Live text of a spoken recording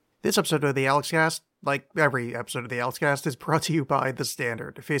This episode of the Whatcast, like every episode of the Whatcast, is brought to you by The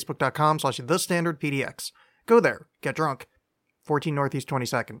Standard, facebook.com/TheStandardPDX. Go there, get drunk. 14 Northeast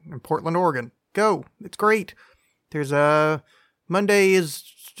 22nd in Portland, Oregon. Go. It's great. There's Monday is,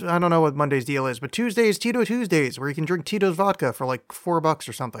 I don't know what Monday's deal is, but Tuesday is Tito Tuesdays, where you can drink Tito's vodka for like $4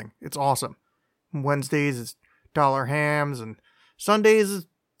 or something. It's awesome. Wednesdays is dollar hams, and Sundays is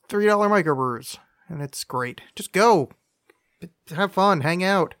 $3 microbrews, and it's great. Just go. Have fun. Hang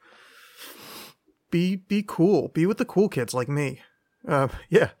out. Be cool. Be with the cool kids like me.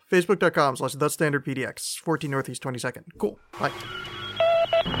 Yeah, facebook.com/TheStandardPDX, 14 Northeast 22nd. Cool. Bye.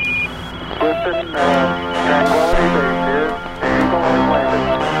 Listen, Tranquility Base here. Eagle has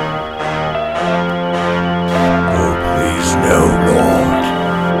landed. Oh, please, no, Lord.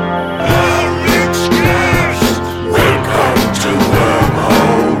 Welcome to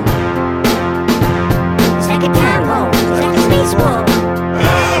wormhole. Second time home. Second space war.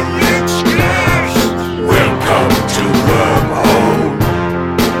 Welcome to wormhole.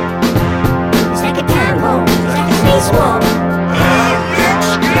 Second time home. Second space war.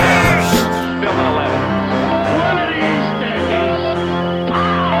 Film 11.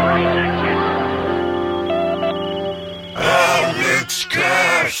 One of these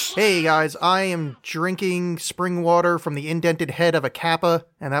days. Hey guys, I am drinking spring water from the indented head of a kappa,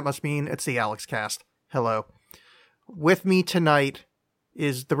 and that must mean it's the Whatcast. Hello. With me tonight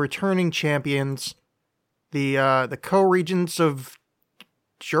is the returning champions, the co-regents of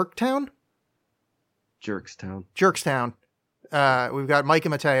Jerktown? Jerkstown. Jerkstown. We've got Mike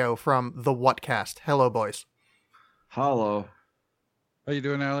and Mateo from the Whatcast. Hello, boys. Hello. How you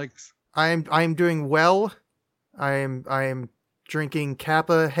doing, Alex? I'm doing well. I'm drinking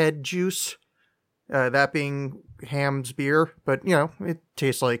Kappa head juice. That being Ham's beer, but you know it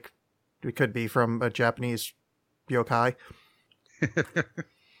tastes like it could be from a Japanese yokai.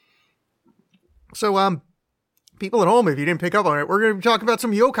 So people at home, if you didn't pick up on it, we're going to be talking about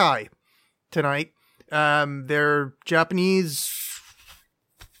some yokai tonight. They're Japanese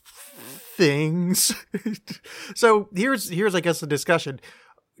things. So here's I guess the discussion.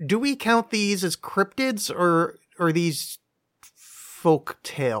 Do we count these as cryptids or are these folk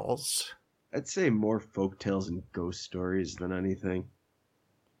tales? I'd say more folk tales and ghost stories than anything.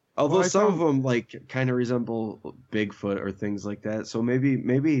 Although Well, some of them like kind of resemble Bigfoot or things like that. So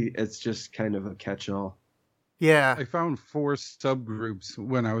maybe it's just kind of a catch-all. Yeah. I found 4 subgroups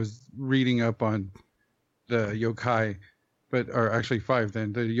when I was reading up on the yokai, or actually 5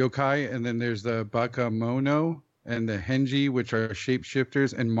 then. The yokai, and then there's the bakamono and the henji, which are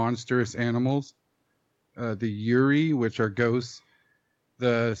shapeshifters and monstrous animals. The yuri, which are ghosts.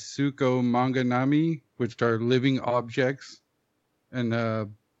 The suko manganami, which are living objects. And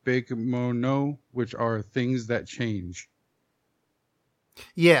bakemono, which are things that change.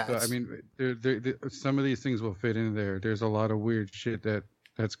 Yeah. So, I mean, some of these things will fit in there. There's a lot of weird shit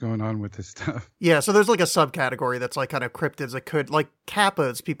that's going on with this stuff. Yeah, so there's like a subcategory that's like kind of cryptids that could, like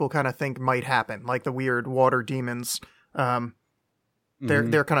kappas, people kind of think might happen, like the weird water demons. They're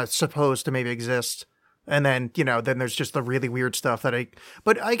kind of supposed to maybe exist. And then, you know, then there's just the really weird stuff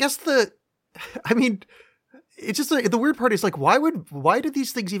but I guess it's just the weird part is like, why did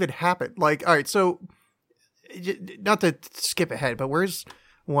these things even happen? Like, all right, so not to skip ahead, but where's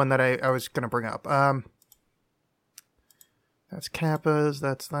one that I was going to bring up? That's kappas.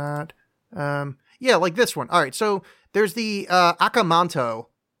 That's that. Yeah, like this one. All right. So there's the Akamanto.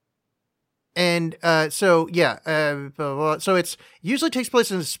 And so it's usually takes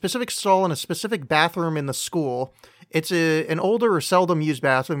place in a specific stall in a specific bathroom in the school. It's an older or seldom used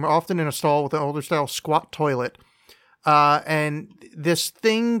bathroom, often in a stall with an older style squat toilet. And this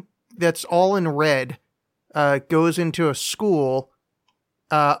thing that's all in red goes into a school,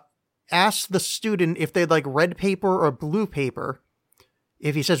 asks the student if they'd like red paper or blue paper.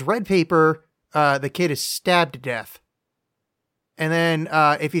 If he says red paper, the kid is stabbed to death. And then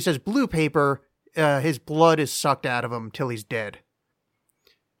if he says blue paper, his blood is sucked out of him till he's dead.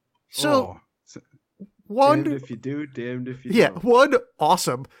 So, one... Damned if you do, damned if you Yeah, don't. one,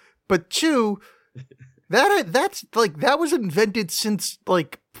 awesome. But two, that's like, that was invented since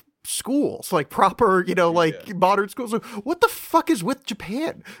like schools, like proper, you know, like modern schools. So what the fuck is with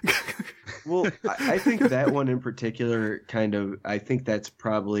Japan? Well, I think that one in particular I think that's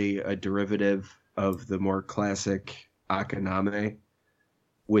probably a derivative of the more classic Akaname,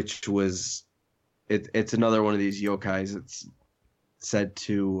 which was, it's another one of these yokais. It's said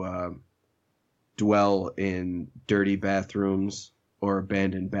to dwell in dirty bathrooms or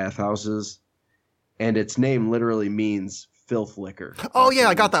abandoned bathhouses. And its name literally means filth liquor. Oh yeah,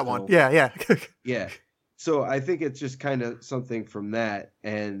 I got that one. Yeah. Yeah. So I think it's just kind of something from that,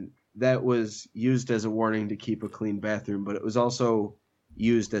 and that was used as a warning to keep a clean bathroom, but it was also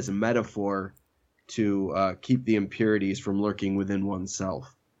used as a metaphor to keep the impurities from lurking within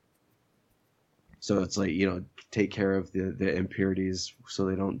oneself. So it's like, take care of the impurities so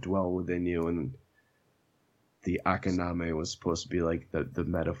they don't dwell within you, and the akaname was supposed to be like the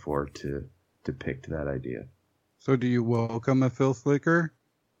metaphor to depict that idea. So do you welcome a filth licker?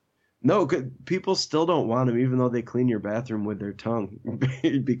 No, people still don't want them, even though they clean your bathroom with their tongue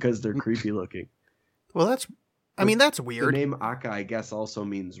because they're creepy looking. Well, that's weird. The name Aka, I guess, also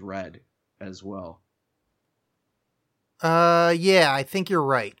means red as well. Yeah, I think you're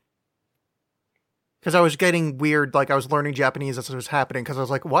right. Because I was getting weird, like I was learning Japanese as it was happening. Because I was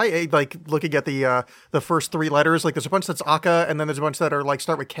like, why? Like looking at the first three letters, like there's a bunch that's Aka, and then there's a bunch that are like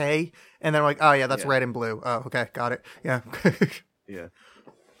start with K, and then I'm like, oh yeah, that's red and blue. Oh, okay, got it. Yeah. Yeah.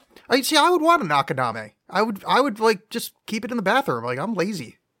 I would want an akaname. I would like just keep it in the bathroom. Like I'm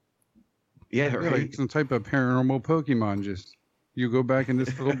lazy. Yeah, Yeah, right. like some type of paranormal Pokemon. Just you go back in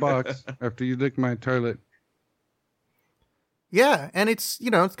this little box after you lick my toilet. Yeah, and it's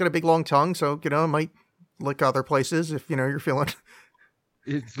it's got a big long tongue, so it might lick other places if you're feeling.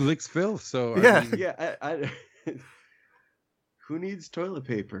 It licks filth, so Yeah. Yeah, I who needs toilet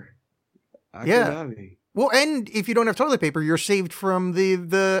paper? Yeah. Akaname. Well, and if you don't have toilet paper, you're saved from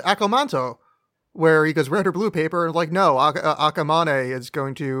the Akamanto, where he goes red or blue paper, and like, no, Akamane is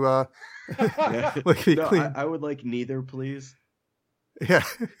going to Yeah. be No, clean. I would like neither, please. Yeah.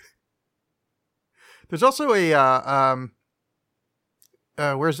 There's also a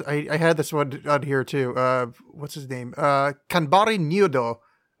I had this one on here too. What's his name? Kanbari Nyudo.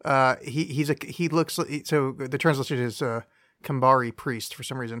 He looks like, so the translation is Kanbari priest for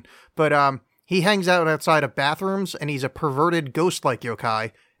some reason, but he hangs out outside of bathrooms, and he's a perverted ghost-like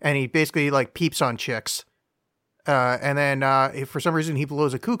yokai, and he basically like peeps on chicks. And then if for some reason he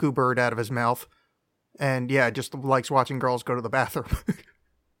blows a cuckoo bird out of his mouth, and yeah, just likes watching girls go to the bathroom.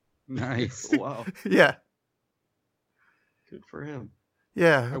 Nice. Wow, Yeah, good for him.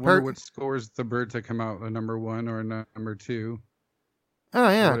 yeah. I wonder what scores the bird to come out, a number 1 or a number 2. Oh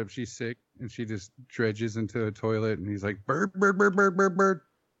yeah. What if she's sick and she just dredges into a toilet and he's like, bird, bird, bird, bird, bird, bird.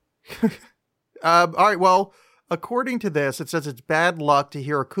 All right. Well, according to this, it says it's bad luck to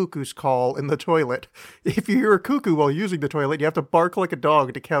hear a cuckoo's call in the toilet. If you hear a cuckoo while using the toilet, you have to bark like a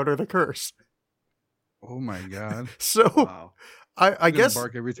dog to counter the curse. Oh my God. So Wow. I I'm gonna guess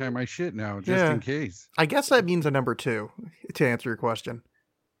bark every time I shit now, just Yeah. in case. I guess that means a number 2 to answer your question.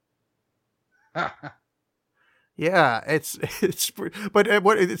 Yeah, it's but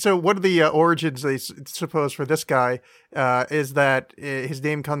so one of the origins they suppose for this guy is that his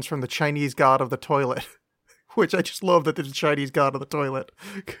name comes from the Chinese god of the toilet, which I just love that there's a Chinese god of the toilet.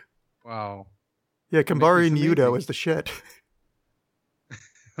 Wow. Yeah, Kambari It's Nyudo amazing. is the shit.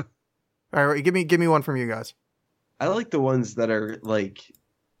 All right, give me one from you guys. I like the ones that are like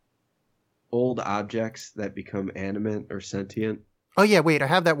old objects that become animate or sentient. Oh yeah, wait, I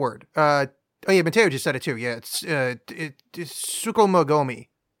have that word. Oh yeah, Mateo just said it too. Yeah, it's Tsukomogomi.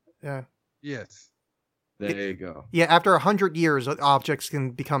 Yes. There you go. Yeah, after 100 years, objects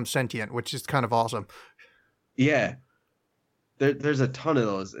can become sentient, which is kind of awesome. Yeah. There's a ton of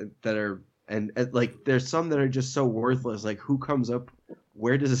those that are, and like there's some that are just so worthless. Like who comes up?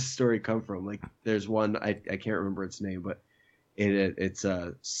 Where does this story come from? Like there's one I can't remember its name, but it's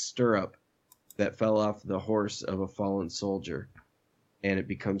a stirrup that fell off the horse of a fallen soldier, and it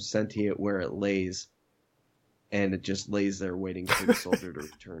becomes sentient where it lays, and it just lays there waiting for the soldier to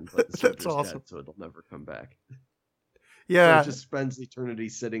return. But the That's soldier's awesome. dead, so it'll never come back. Yeah, So it just spends eternity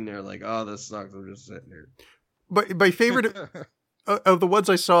sitting there like, oh, this sucks. I'm just sitting here. but my favorite of the ones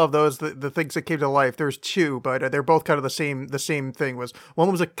I saw of those, the things that came to life, there's 2, but they're both kind of the same thing. Was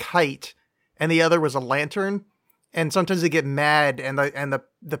one was a kite, and the other was a lantern. And sometimes they get mad, and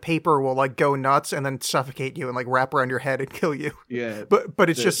the paper will like go nuts and then suffocate you and like wrap around your head and kill you. Yeah. But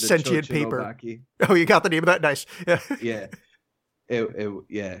it's just the sentient paper. Chochinobaki. Oh, you got the name of that? Nice. Yeah. Yeah.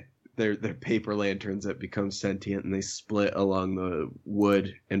 Yeah. They're paper lanterns that become sentient, and they split along the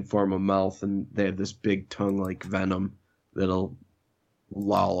wood and form a mouth, and they have this big tongue like venom that'll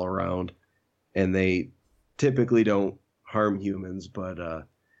loll around. And they typically don't harm humans, but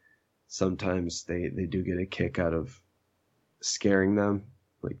sometimes they do get a kick out of scaring them.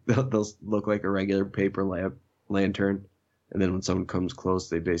 Like they'll look like a regular paper lantern, and then when someone comes close,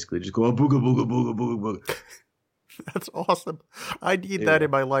 they basically just go, oh, booga booga booga booga booga. That's awesome. I need that Yeah.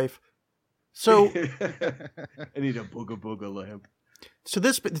 in my life. So I need a booga booga lamp. so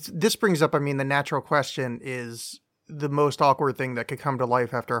this brings up, I mean, the natural question is the most awkward thing that could come to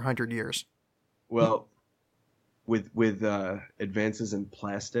life after 100 years. Well, with advances in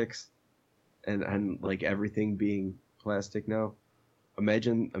plastics and like everything being plastic now.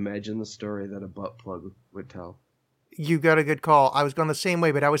 Imagine the story that a butt plug would tell. You got a good call. I was going the same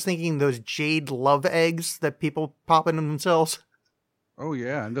way, but I was thinking those jade love eggs that people pop into themselves. Oh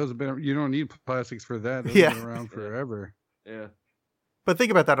yeah, and those have been. You don't need plastics for that. Those Yeah. have been around forever. Yeah. But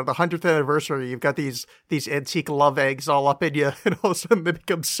think about that, on the 100th anniversary, you've got these antique love eggs all up in you, and all of a sudden they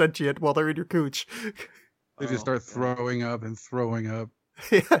become sentient while they're in your cooch. They just start throwing up and throwing up.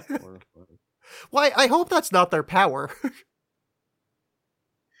 Yeah. Horrifying. Well, I hope that's not their power.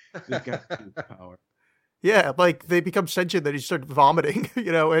 They've got huge power. Yeah, like they become sentient, then you start vomiting.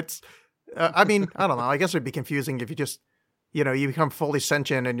 It's, I mean, I don't know. I guess it'd be confusing if you just, you become fully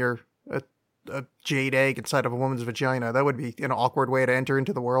sentient and you're a jade egg inside of a woman's vagina. That would be an awkward way to enter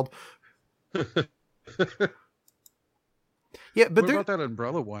into the world. Yeah, but What about that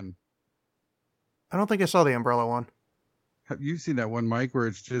umbrella one? I don't think I saw the umbrella one. Have you seen that one, Mike, where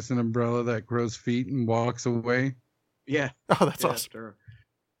it's just an umbrella that grows feet and walks away? Yeah. Oh, that's Yeah, awesome. after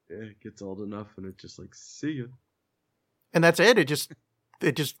it gets old enough and it just like, see ya. And that's it. It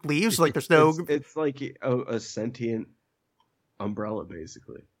just leaves. Like there's no. It's like a sentient umbrella,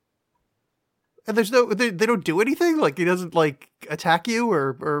 basically. And there's no. They don't do anything. Like he doesn't like attack you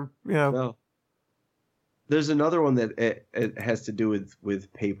or. No. There's another one that it has to do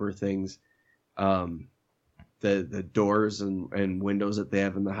with paper things. The doors and windows that they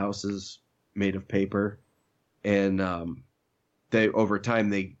have in the houses made of paper, and they over time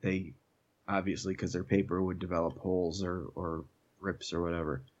they obviously, because they're paper, would develop holes or rips or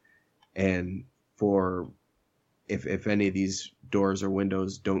whatever, and for if any of these doors or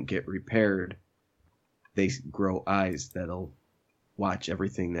windows don't get repaired, they grow eyes that'll watch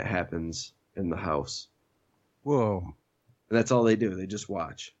everything that happens in the house. Whoa. And that's all they do. They just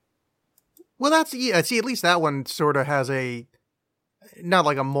watch. Well, that's see, at least that one sort of has a not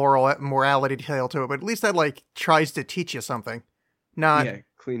like a morality tale to it, but at least that like tries to teach you something. Not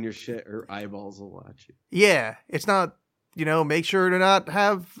Clean your shit or eyeballs will watch you. Yeah, it's not, make sure to not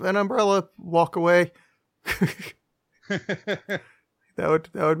have an umbrella walk away. That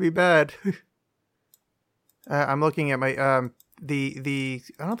would be bad. I'm looking at my the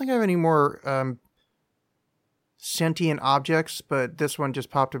I don't think I have any more sentient objects, but this one just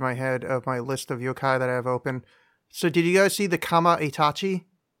popped in my head of my list of yokai that I have open. So did you guys see the Kama Itachi?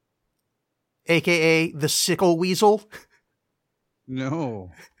 AKA the sickle weasel?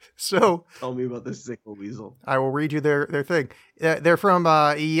 No. So Tell me about the sickle weasel. I will read you their thing. They're from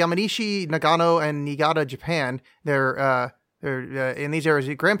Yamanishi, Nagano, and Niigata, Japan. They're in these areas.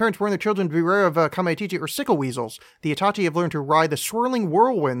 Grandparents warn their children to beware of kamaitachi or sickle weasels. The Itachi have learned to ride the swirling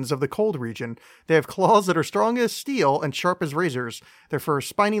whirlwinds of the cold region. They have claws that are strong as steel and sharp as razors. Their fur is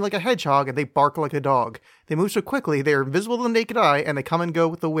spiny like a hedgehog, and they bark like a dog. They move so quickly they are invisible to the naked eye, and they come and go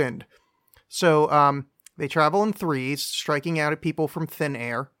with the wind. So they travel in threes, striking out at people from thin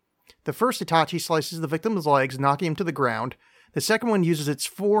air. The first Itachi slices the victim's legs, knocking him to the ground. The second one uses its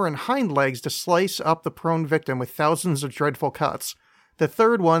fore and hind legs to slice up the prone victim with thousands of dreadful cuts. The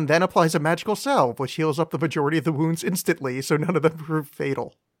third one then applies a magical salve, which heals up the majority of the wounds instantly, so none of them prove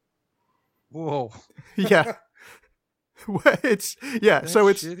fatal. Whoa. Yeah. That's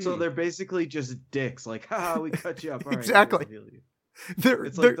shitty. So they're basically just dicks. Like, haha, we cut you up. All right, Exactly. we'll heal you. They're,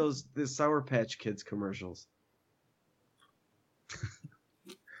 It's they're, like the Sour Patch Kids commercials.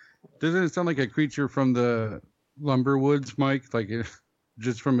 Doesn't it sound like a creature from the lumber woods, Mike? Like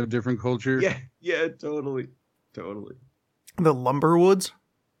just from a different culture? Yeah, totally. the Lumberwoods?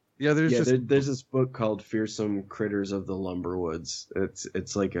 Yeah, there's There's this book called Fearsome Critters of the Lumberwoods.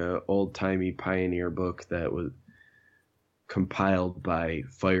 It's like a old-timey pioneer book that was compiled by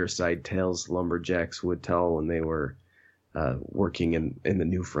Fireside Tales lumberjacks would tell when they were working in the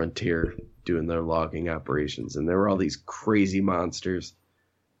New Frontier doing their logging operations. And there were all these crazy monsters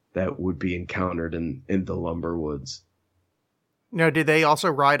that would be encountered in the lumber woods. Now, did they also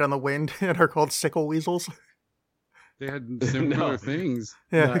ride on the wind and are called sickle weasels? they had similar No. things.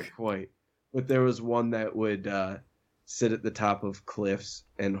 Yeah. Not quite. But there was one that would sit at the top of cliffs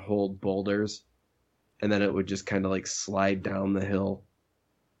and hold boulders, and then it would just kind of like slide down the hill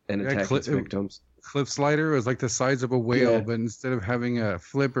and attack its victims. Cliff slider was like the size of a whale, Yeah. but instead of having a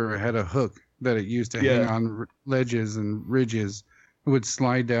flipper, it had a hook that it used to hang on ledges and ridges. It would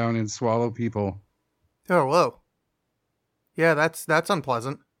slide down and swallow people. Oh, whoa. Yeah, that's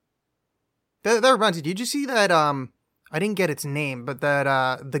unpleasant. That reminds me, did you see that, I didn't get its name, but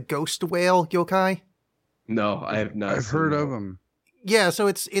that, the ghost whale yokai? No, I have not. I've heard of them. Yeah, so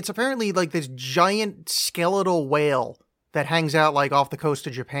it's apparently like this giant skeletal whale that hangs out like off the coast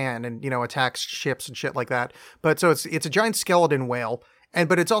of Japan and, attacks ships and shit like that. But so it's a giant skeleton whale,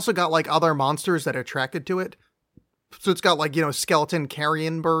 but it's also got like other monsters that are attracted to it. So it's got like, skeleton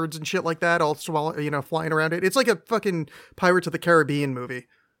carrion birds and shit like that all flying around it. It's like a fucking Pirates of the Caribbean movie.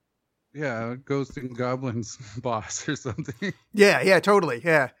 Yeah, Ghosts and Goblins boss or something. Yeah, totally.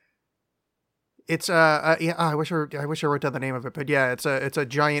 Yeah. It's yeah, I wish I wrote down the name of it, but yeah, it's a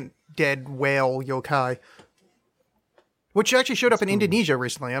giant dead whale yokai. Which actually showed up in Indonesia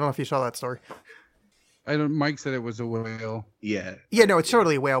recently. I don't know if you saw that story. Mike said it was a whale. Yeah. Yeah, no, it's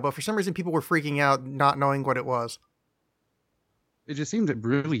totally a whale, but for some reason people were freaking out not knowing what it was. It just seemed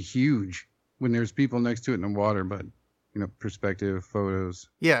really huge when there's people next to it in the water, but perspective, photos.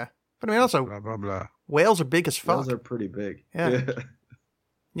 Yeah. But I mean also Blah blah blah. Whales are big as fuck. Whales are pretty big. Yeah.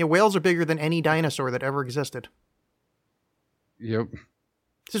 Yeah, whales are bigger than any dinosaur that ever existed. Yep.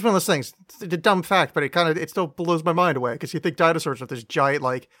 It's just one of those things. It's a dumb fact, but it still blows my mind away because you think dinosaurs are this giant,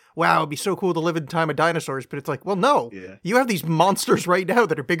 like, wow, it'd be so cool to live in the time of dinosaurs, but it's like, well, no. Yeah. You have these monsters right now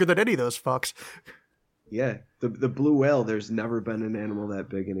that are bigger than any of those fucks. Yeah. The blue whale, there's never been an animal that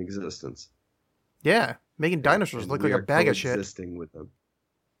big in existence. Yeah. Making dinosaurs And look we like a are bag of shit. coexisting with them.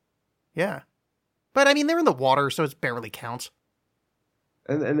 Yeah. But I mean, they're in the water, so it barely counts.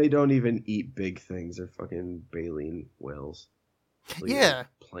 And they don't even eat big things. They're fucking baleen whales. Like, Yeah.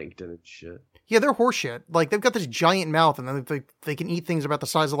 Plankton and shit. Yeah, they're horseshit. Like, they've got this giant mouth, and then they can eat things about the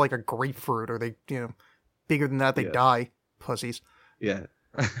size of, like, a grapefruit, or they, bigger than that, they Yeah. die. Pussies. Yeah.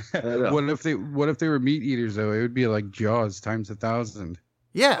 know. What if they were meat eaters though? It would be like Jaws times 1,000.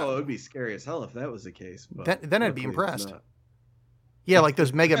 Yeah. Oh, it would be scary as hell if that was the case. But Then I'd be luckily it's impressed. not. Yeah, like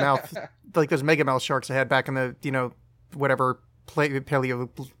those mega mouth sharks they had back in the, whatever,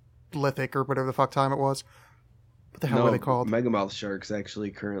 Paleolithic or whatever the fuck time it was. What the hell were they called? Megamouth sharks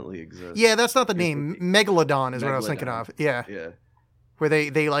actually currently exist. Yeah, that's not the name. Megalodon is what I was thinking of. Yeah. Yeah. Where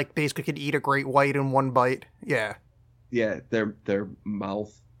they like basically could eat a great white in one bite. Yeah. Yeah, their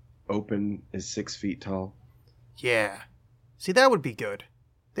mouth open is 6 feet tall. Yeah. See, that would be good.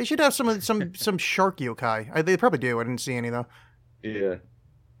 They should have some shark yokai. They probably do. I didn't see any though. Yeah.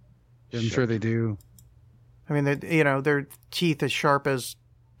 I'm sure they do. I mean, their teeth as sharp as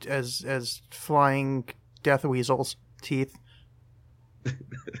flying death weasels' teeth. That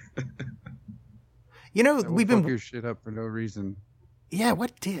will we've fuck been your shit up for no reason. Yeah,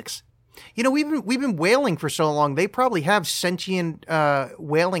 what dicks. We've been whaling for so long. They probably have sentient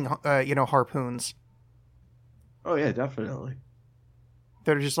whaling harpoons. Oh yeah, definitely.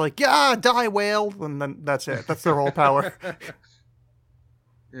 They're just like, yeah, die whale, and then that's it. That's their whole power.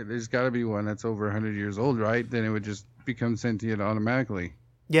 Yeah, there's got to be one that's over 100 years old, right? Then it would just become sentient automatically.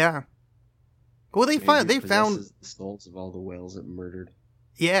 Yeah. Well, they found the souls of all the whales it murdered.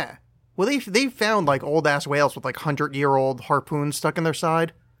 Yeah. Well, they found like old ass whales with like 100-year-old harpoons stuck in their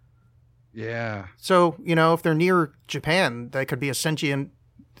side. Yeah. So, if they're near Japan, that could be a sentient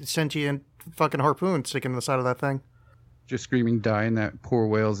fucking harpoon sticking in the side of that thing. Just screaming die in that poor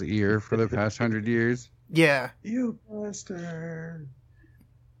whale's ear for the past 100 years. Yeah. You bastard.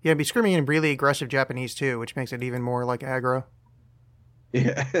 Yeah, be screaming in really aggressive Japanese too, which makes it even more like aggro.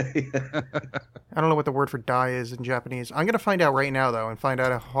 Yeah. I don't know what the word for die is in Japanese. I'm going to find out right now, though, and find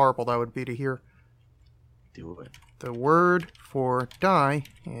out how horrible that would be to hear. Do it. The word for die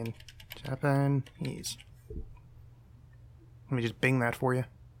in Japanese. Let me just bing that for you.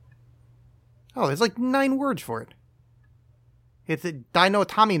 Oh, there's like 9 words for it. It's a Dino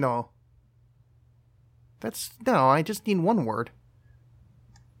Tamino. No, I just need 1 word.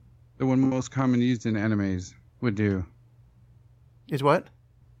 The one most common used in animes would do. Is what?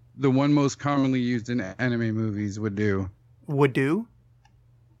 The one most commonly used in anime movies would do. Would do?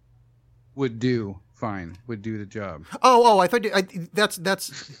 Would do. Fine. Would do the job. Oh, I thought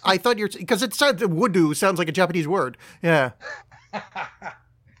I thought you're, because it said would do sounds like a Japanese word. Yeah.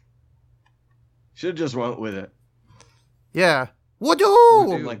 Should have just went with it. Yeah. Would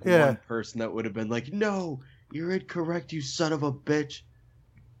do! Like Yeah. one person that would have been like, no, you're incorrect, you son of a bitch.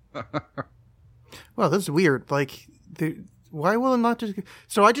 Well, this is weird. Like, why will it not just...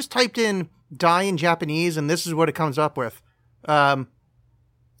 So I just typed in die in Japanese, and this is what it comes up with. Shine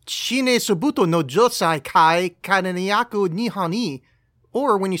subuto no josai kai kanenyaku nihani.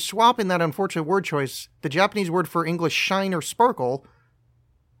 Or when you swap in that unfortunate word choice, the Japanese word for English shine or sparkle.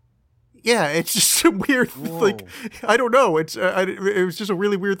 Yeah, it's just a weird... Like, I don't know. It was just a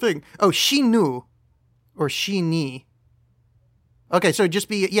really weird thing. Oh, shinu. Or shini. Okay, so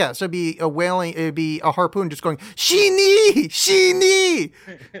it'd be a whaling, it'd be a harpoon just going, Shini!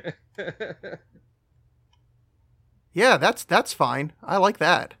 Yeah, that's fine. I like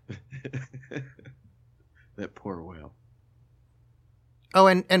that. That poor whale. Oh,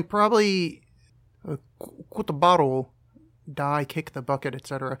 and probably quote the bottle, die, kick the bucket,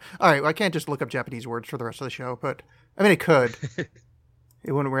 etc. All right, well, I can't just look up Japanese words for the rest of the show, but I mean it could.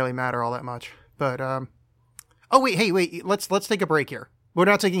 It wouldn't really matter all that much. But oh wait, let's take a break here. We're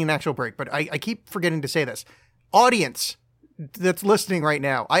not taking an actual break, but I keep forgetting to say this. Audience that's listening right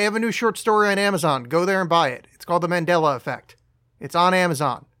now, I have a new short story on Amazon. Go there and buy it. It's called The Mandela Effect. It's on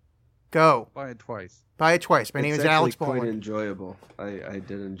Amazon. Go. Buy it twice. Buy it twice. My name is Alex It's actually quite Baldwin. enjoyable. I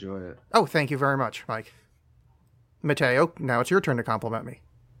did enjoy it. Oh, thank you very much, Mike. Mateo, now it's your turn to compliment me.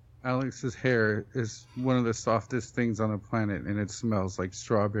 Alex's hair is one of the softest things on the planet, and it smells like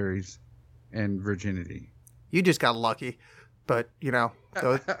strawberries and virginity. You just got lucky. But,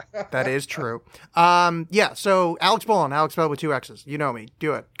 that is true. Yeah, so Alex Baldwin, Alex spelled with 2 X's. You know me.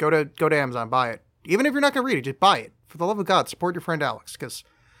 Do it. Go to Amazon, buy it. Even if you're not going to read it, just buy it. For the love of God, support your friend Alex, because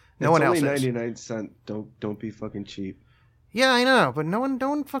no one else is. It's only 99 cents. Don't be fucking cheap. Yeah, I know, but no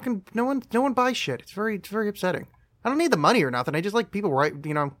one buys shit. It's very upsetting. I don't need the money or nothing. I just like people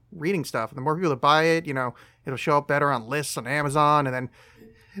reading stuff. And the more people that buy it, it'll show up better on lists on Amazon, and then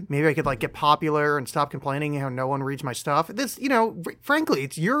maybe I could get popular and stop complaining how no one reads my stuff. This, frankly,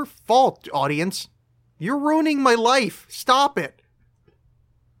 it's your fault, audience. You're ruining my life. Stop it.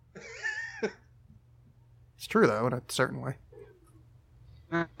 It's true though, in a certain way.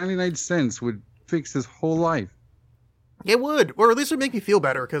 99 cents would fix his whole life. It would, or at least it would make me feel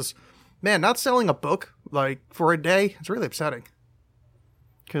better. Because, man, not selling a book for a day, it's really upsetting.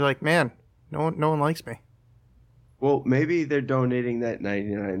 Because man, no one likes me. Well, maybe they're donating that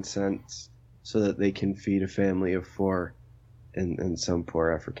 99 cents so that they can feed a family of 4 in some poor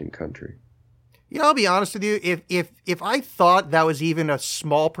African country. I'll be honest with you. If I thought that was even a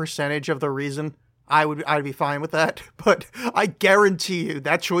small percentage of the reason, I'd be fine with that. But I guarantee you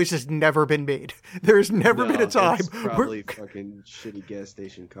that choice has never been made. There's never been a time. It's probably fucking shitty gas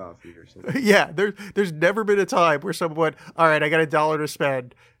station coffee or something. Yeah, there's never been a time where someone went, all right, I got $1 to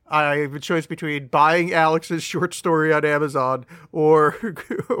spend. I have a choice between buying Alex's short story on Amazon or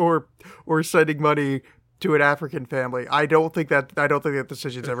sending money to an African family. I don't think that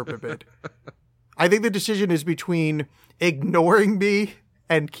decision's ever been made. I think the decision is between ignoring me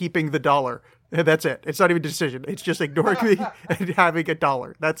and keeping the $1. That's it. It's not even a decision. It's just ignoring me and having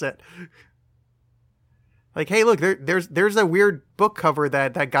 $1. That's it. Hey, look, there's a weird book cover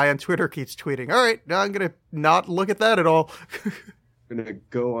that guy on Twitter keeps tweeting. All right, now I'm gonna not look at that at all. I'm gonna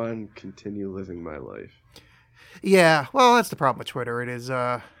go on, continue living my life. Yeah, well, that's the problem with Twitter. Is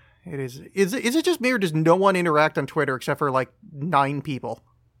it just me, or does no one interact on Twitter except for 9 people?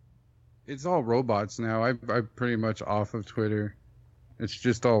 It's all robots now. I'm pretty much off of Twitter. It's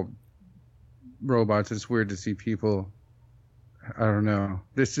just all robots. It's weird to see people. I don't know.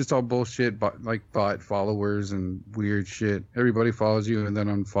 It's just all bullshit, bot followers and weird shit. Everybody follows you and then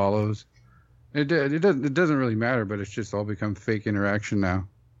unfollows. It doesn't really matter, but it's just all become fake interaction now.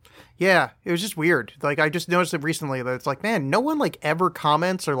 Yeah, it was just weird. I just noticed it recently that it's man, no one ever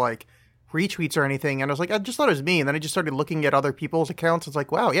comments or retweets or anything. And I was I just thought it was me. And then I just started looking at other people's accounts. It's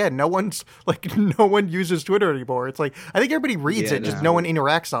wow, yeah, no one uses Twitter anymore. It's I think everybody reads it, just no one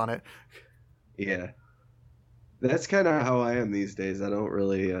interacts on it. Yeah. That's kind of how I am these days. I don't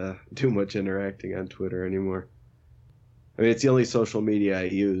really do much interacting on Twitter anymore. I mean, it's the only social media I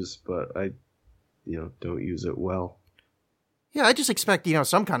use, but I don't use it well. Yeah, I just expect,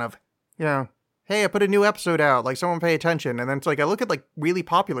 some kind of, hey, I put a new episode out, someone pay attention. And then it's I look at really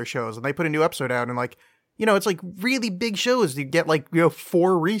popular shows and they put a new episode out and it's really big shows. You get 4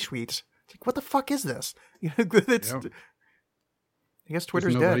 retweets. It's what the fuck is this? It's, Yep. I guess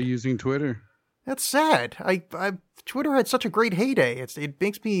Twitter's There's nobody dead. using Twitter. That's sad. Twitter had such a great heyday. It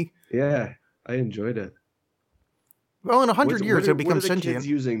makes me. Yeah, I enjoyed it. Well, in 100 years, it'll become what are the sentient. kids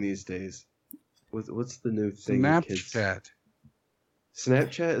using these days? What's the new thing? that kids- Snapchat.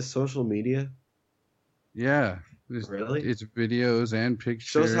 Snapchat is social media? Yeah. Really? It's videos and pictures.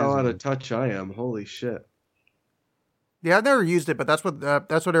 Shows how out and- of touch I am. Holy shit. Yeah, I've never used it, but that's what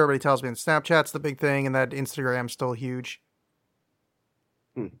everybody tells me. And Snapchat's the big thing, and that Instagram's still huge.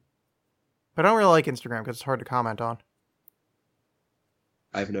 But I don't really like Instagram because it's hard to comment on.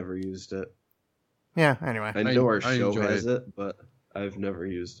 I've never used it. Yeah, anyway. I know our I show enjoy has it, but I've never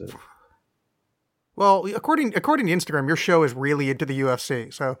used it. Well, according to Instagram, your show is really into the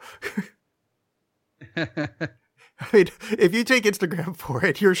UFC. So, I mean, if you take Instagram for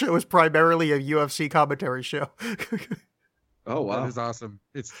it, your show is primarily a UFC commentary show. Oh wow. That is awesome.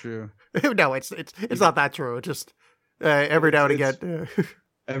 It's true. No, it's not that true. It's just every now and again.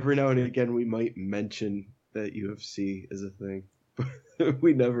 Every now and again, we might mention that UFC is a thing, but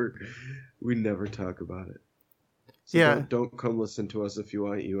we never talk about it. So Yeah. don't come listen to us if you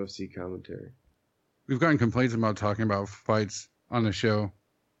want UFC commentary. We've gotten complaints about talking about fights on the show.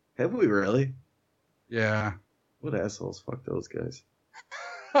 Have we really? Yeah. What assholes? Fuck those guys.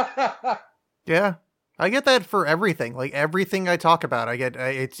 Yeah. I get that for everything. Like everything I talk about, I get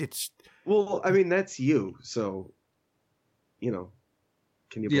it's Well, I mean that's you, so you know.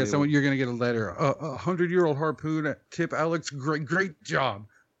 Can you? Yeah, blame someone them? you're gonna get a letter. 100-year-old harpoon tip, Alex. Great job.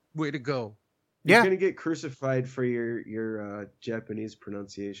 Way to go. You're yeah. gonna get crucified for your Japanese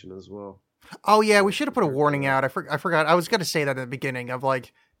pronunciation as well. Oh yeah, we should have put a warning out. I forgot. I was going to say that at the beginning of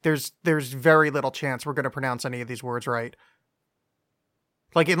like there's very little chance we're going to pronounce any of these words right.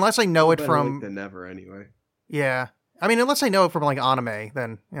 Like unless I know it Better from late than never, anyway. yeah. I mean unless I know it from like anime,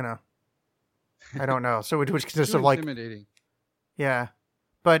 then, you know. I don't know. So it would consist Too of like intimidating. yeah.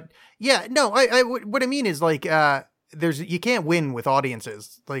 But yeah, no, what I mean is like you can't win with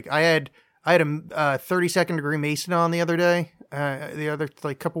audiences. Like I had a 32nd degree Mason on the other day,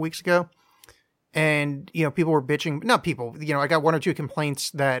 like couple weeks ago. And, you know, people were bitching, not people, you know, I got one or two complaints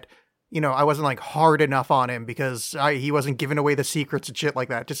that, you know, I wasn't like hard enough on him because he wasn't giving away the secrets and shit like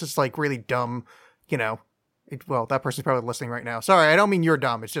that. Just like really dumb, you know, well, that person's probably listening right now. Sorry, I don't mean you're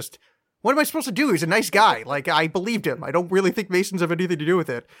dumb. It's just, what am I supposed to do? He's a nice guy. Like I believed him. I don't really think Masons have anything to do with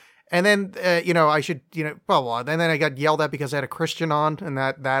it. And then, you know, I should, you know, blah, blah. And then I got yelled at because I had a Christian on and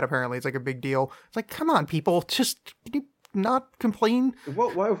that apparently is like a big deal. It's like, come on, people, just can you not complain?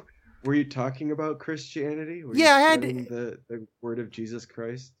 What? Why were you talking about Christianity? Were Yeah, you I had- spreading the word of Jesus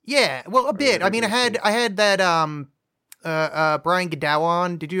Christ. Yeah, well, a bit. I mean, I had everything. that Brian Godow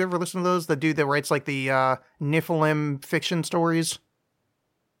on. Did you ever listen to those? The dude that writes like the Nephilim fiction stories.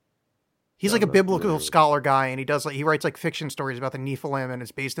 He's like a I'm not biblical familiar with scholar guy, and he writes like fiction stories about the Nephilim, and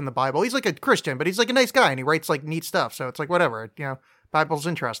it's based in the Bible. He's like a Christian, but he's like a nice guy, and he writes like neat stuff. So it's like whatever, you know, Bible's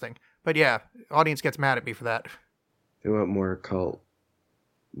interesting. But yeah, audience gets mad at me for that. They want more occult,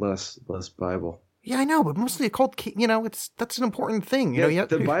 less Bible. Yeah, I know, but mostly occult, you know, that's an important thing. You know,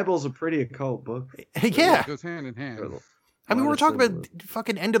 The Bible's a pretty occult book. yeah. It goes hand in hand. I mean, Lot we're of talking about symbolism.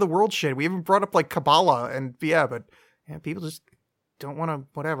 fucking end of the world shit. We even brought up like Kabbalah and yeah, but yeah, people just don't want to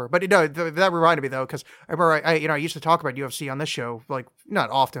whatever. But no, that reminded me though, because I remember I used to talk about UFC on this show, like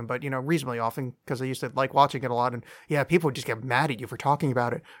not often, but you know, reasonably often because I used to like watching it a lot. And yeah, people would just get mad at you for talking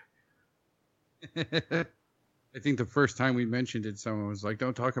about it. I think the first time we mentioned it, someone was like,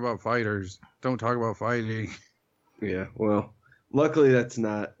 "Don't talk about fighters. Don't talk about fighting." Yeah, well, luckily that's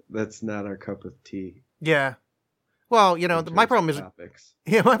not our cup of tea. Yeah. Well, you know, in my terms problem of is topics.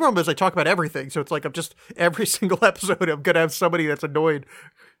 yeah, my problem is I talk about everything, so it's like I'm just every single episode I'm gonna have somebody that's annoyed.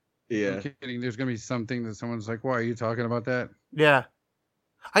 Yeah, I'm kidding. There's gonna be something that someone's like, "Why are you talking about that?" Yeah.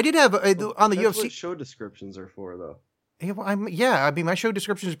 I did have on the that's UFC. what show descriptions are for, though. Yeah, well, I mean, my show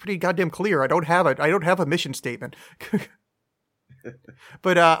description is pretty goddamn clear. I don't have a mission statement.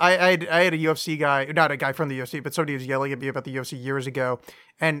 But I had a UFC guy, not a guy from the UFC, but somebody was yelling at me about the UFC years ago,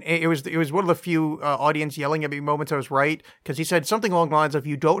 and it was one of the few audience yelling at me moments I was right, because he said something along the lines of,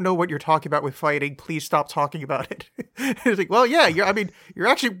 "You don't know what you're talking about with fighting. Please stop talking about it." It's like, well, yeah, you're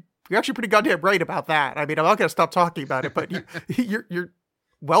actually pretty goddamn right about that. I mean, I'm not gonna stop talking about it, but you're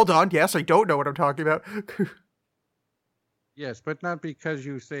well done. Yes, I don't know what I'm talking about. Yes, but not because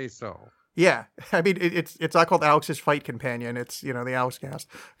you say so. Yeah, I mean it's not called Alex's Fight Companion. It's, you know, the Alex Cast.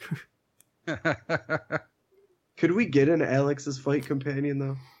 Could we get an Alex's Fight Companion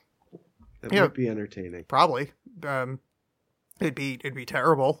though? That Yeah. might be entertaining. Probably. It'd be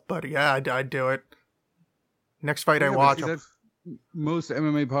terrible, but yeah, I'd do it. Next fight I Yeah, but watch. see, that's- most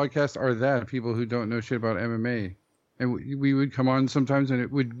MMA podcasts are that people who don't know shit about MMA, and we would come on sometimes, and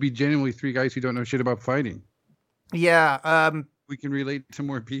it would be genuinely three guys who don't know shit about fighting. Yeah. We can relate to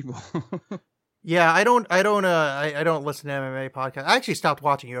more people. Yeah. I don't listen to MMA podcasts. I actually stopped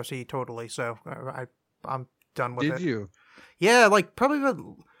watching UFC totally, so I'm done with it. Did you? Yeah, like probably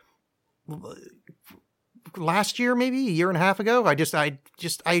about last year, maybe a year and a half ago.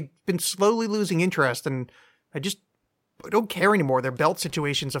 I've been slowly losing interest, and I don't care anymore. Their belt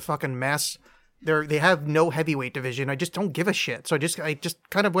situation's a fucking mess. They have no heavyweight division. I just don't give a shit. So I just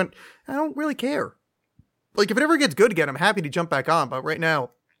kind of went, I don't really care. Like if it ever gets good again, I'm happy to jump back on. But right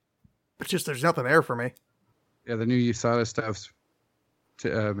now, it's just there's nothing there for me. Yeah, the new USADA stuff's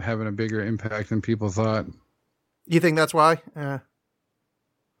having a bigger impact than people thought. You think that's why?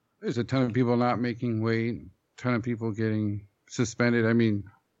 There's a ton of people not making weight, a ton of people getting suspended. I mean,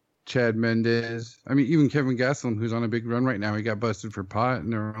 Chad Mendez. I mean, even Kevin Gastelum, who's on a big run right now, he got busted for pot,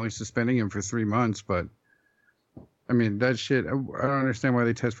 and they're only suspending him for 3 months. But, I mean, that shit, I don't understand why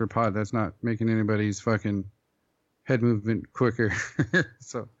they test for pot. That's not making anybody's fucking head movement quicker.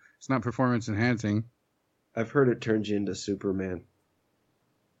 So, it's not performance enhancing. I've heard it turns you into Superman.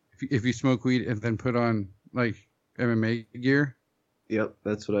 If you smoke weed and then put on like MMA gear. Yep,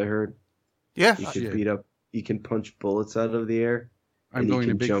 that's what I heard. Yeah. You Shit. can beat up. You can punch bullets out of the air. I'm and you going to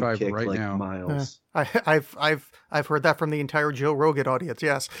can Big jump Five kick right like now. miles. I've heard that from the entire Joe Rogan audience.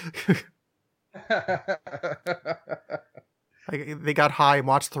 Yes. Like, they got high and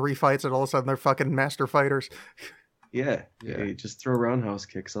watched 3 fights, and all of a sudden they're fucking master fighters. Yeah, Yeah. You just throw roundhouse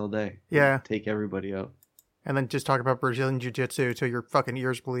kicks all day. Yeah. Take everybody out. And then just talk about Brazilian Jiu-Jitsu till your fucking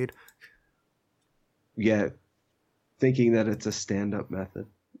ears bleed. Yeah, thinking that it's a stand-up method.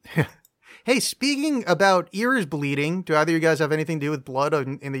 Hey, speaking about ears bleeding, do either of you guys have anything to do with blood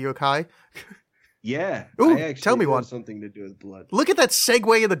in the yokai? Yeah. Ooh, I actually tell me do one. have something to do with blood. Look at that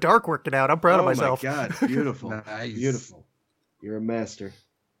segue in the dark working out. I'm proud of myself. Oh my god, beautiful. Nice. Beautiful. You're a master.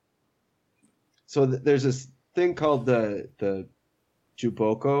 So there's this thing called the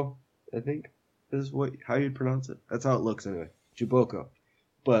Juboko, I think is how you'd pronounce it. That's how it looks anyway. Juboko.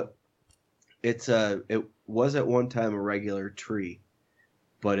 But it was at one time a regular tree,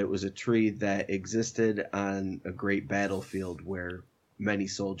 but it was a tree that existed on a great battlefield where many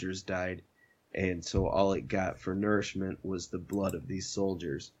soldiers died, and so all it got for nourishment was the blood of these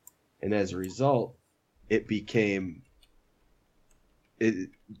soldiers. And as a result,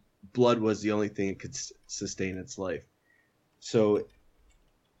 blood was the only thing that could sustain its life. So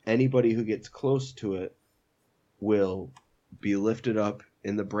anybody who gets close to it will be lifted up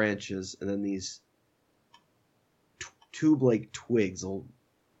in the branches, and then these tube-like twigs will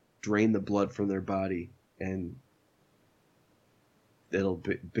drain the blood from their body, and it'll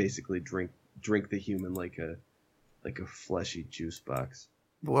basically drink the human like a fleshy juice box.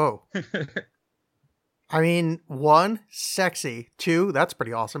 Whoa. I mean, 1, sexy. 2, that's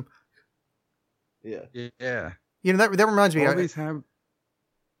pretty awesome. Yeah. Yeah. You know, that reminds me. All these have.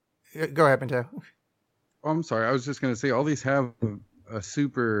 Go ahead, Minto. Oh, I'm sorry. I was just going to say all these have a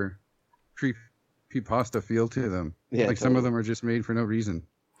super creepypasta feel to them. Yeah, like some of them are just made for no reason.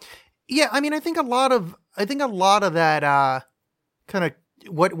 Yeah, I mean, I think a lot of that kind of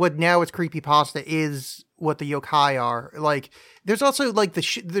what now is creepypasta is what the yokai are. Like, there's also like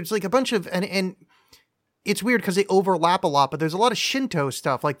there's like a bunch of and it's weird because they overlap a lot, but there's a lot of Shinto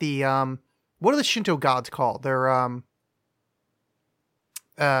stuff. Like the what are the Shinto gods called? They're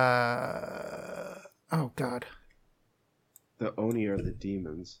oh god, The Oni are the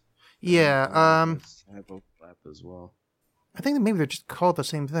demons. yeah. Have overlap as well. I think that maybe they're just called the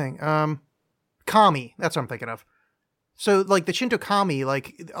same thing. Kami, that's what I'm thinking of. So, like, the Shinto Kami,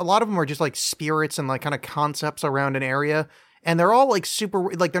 like, a lot of them are just, like, spirits and, like, kind of concepts around an area. And they're all, like,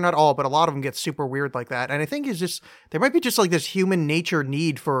 super, like, they're not all, but a lot of them get super weird like that. And I think it's just, there might be just, like, this human nature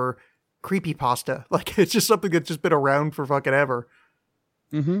need for creepypasta. Like, it's just something that's just been around for fucking ever.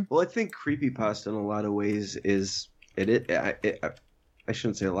 Mm-hmm. Well, I think creepypasta in a lot of ways is I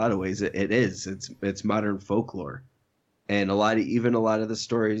shouldn't say a lot of ways. It is. It's modern folklore, and a lot of the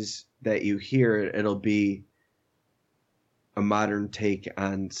stories that you hear, it'll be a modern take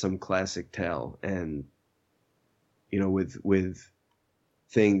on some classic tale. And you know, with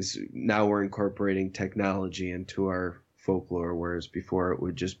things now, we're incorporating technology into our folklore, whereas before it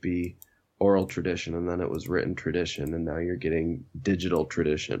would just be oral tradition, and then it was written tradition, and now you're getting digital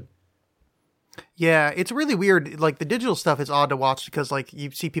tradition. Yeah, it's really weird. Like, the digital stuff is odd to watch because, like, you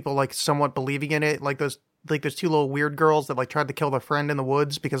see people, like, somewhat believing in it. Like those 2 little weird girls that, like, tried to kill their friend in the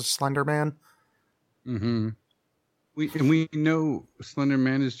woods because of Slender Man. Mm-hmm. We know Slender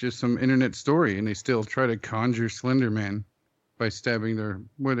Man is just some internet story, and they still try to conjure Slender Man by stabbing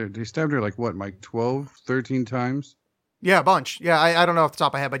they stabbed her like 12, 13 times? Yeah, a bunch. Yeah, I don't know off the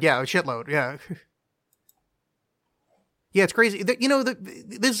top of my head, but yeah, a shitload. Yeah. Yeah, it's crazy. You know,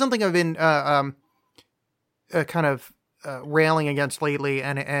 this is something I've been kind of railing against lately,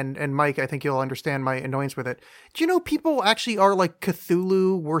 and Mike, I think you'll understand my annoyance with it. Do you know people actually are like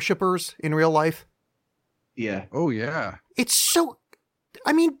Cthulhu worshippers in real life? Yeah. Oh, yeah. It's so...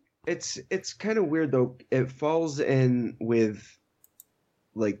 I mean... It's kind of weird, though. It falls in with,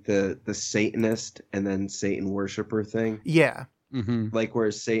 like, the Satanist and then Satan worshiper thing. Yeah. Mm-hmm. Like,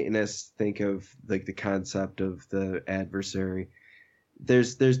 where Satanists think of, like, the concept of the adversary.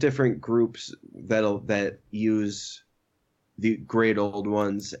 There's different groups that use the great old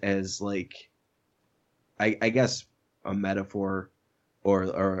ones as, like, I guess a metaphor or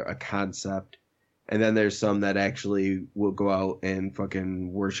a concept. And then there's some that actually will go out and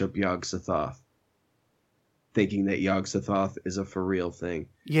fucking worship Yog-Sothoth, thinking that Yog-Sothoth is a for real thing.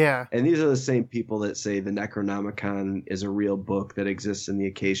 Yeah. And these are the same people that say the Necronomicon is a real book that exists in the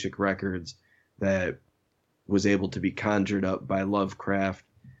Akashic records that was able to be conjured up by Lovecraft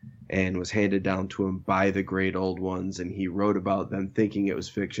and was handed down to him by the great old ones, and he wrote about them thinking it was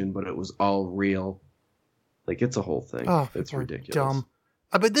fiction, but it was all real. Like, it's a whole thing. Oh, It's people are ridiculous. dumb.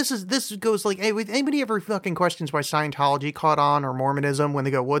 But this goes like, hey, anybody ever fucking questions why Scientology caught on or Mormonism when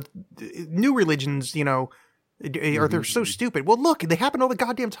they go, what new religions, are they're so stupid? Well, look, they happen all the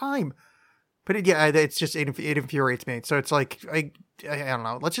goddamn time. But it's just it infuriates me. So it's like I don't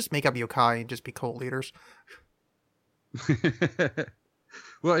know. Let's just make up yokai and just be cult leaders.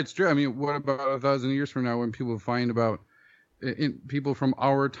 Well, it's true. I mean, what about 1,000 years from now when people find about people from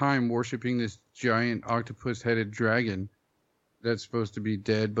our time worshiping this giant octopus-headed dragon that's supposed to be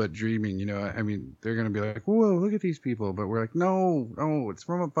dead but dreaming? I mean, they're gonna be like, "Whoa, look at these people!" But we're like, "No, it's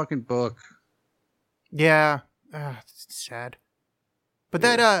from a fucking book." Yeah, it's sad. But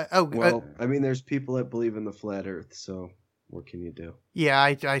I mean, there's people that believe in the flat Earth, so what can you do? Yeah,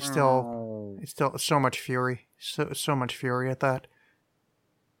 I still, it's still so much fury, so much fury at that.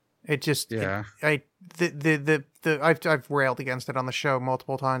 It just, yeah. I've railed against it on the show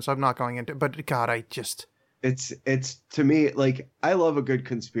multiple times, so I'm not going into. But God, it's to me, like, I love a good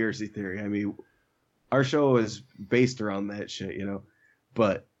conspiracy theory. I mean, our show is based around that shit,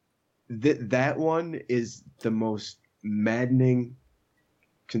 but that one is the most maddening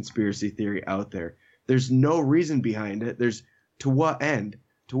conspiracy theory out there. There's no reason behind it. To what end?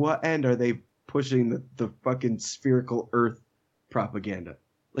 To what end are they pushing the fucking spherical Earth propaganda?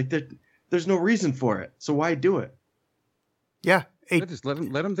 Like, there's no reason for it. So why do it? Yeah, just let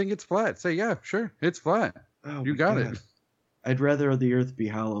them think it's flat. Say, yeah, sure, it's flat. Oh, you got it. I'd rather the Earth be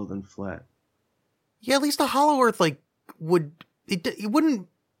hollow than flat. Yeah, at least a hollow Earth it wouldn't,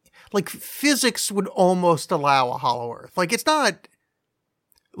 like, physics would almost allow a hollow Earth. Like, it's not.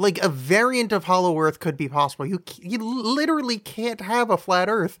 Like, a variant of Hollow Earth could be possible. You literally can't have a flat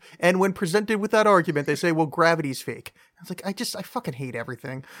Earth. And when presented with that argument, they say, well, gravity's fake. I was like, I fucking hate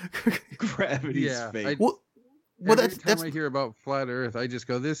everything. Gravity's fake. Every time I hear about flat Earth, I just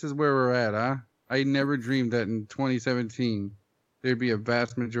go, this is where we're at, huh? I never dreamed that in 2017, there'd be a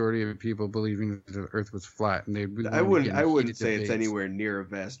vast majority of people believing that the Earth was flat. And I wouldn't say it's anywhere near a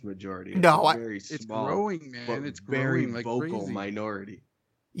vast majority. It's it's growing, man. It's growing very like vocal crazy. minority.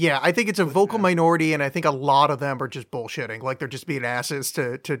 Yeah, I think it's a vocal minority, and I think a lot of them are just bullshitting. Like, they're just being asses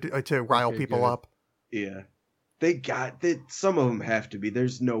to rile people up. Yeah. Some of them have to be.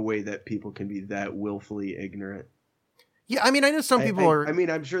 There's no way that people can be that willfully ignorant. Yeah, I mean, I know some people are. I mean,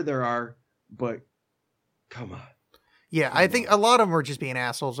 I'm sure there are, but come on. Yeah, I think a lot of them are just being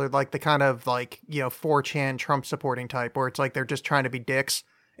assholes. They're like the kind of 4chan Trump supporting type, where it's like they're just trying to be dicks,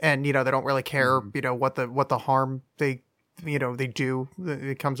 and they don't really care, what the harm they do,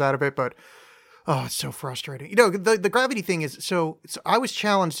 it comes out of it. But it's so frustrating. The gravity thing is so I was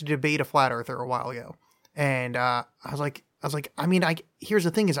challenged to debate a flat earther a while ago, and I was like, here's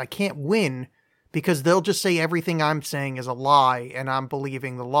the thing is I can't win because they'll just say everything I'm saying is a lie and I'm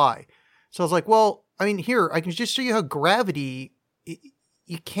believing the lie. So I was like, well, I mean, here I can just show you how gravity.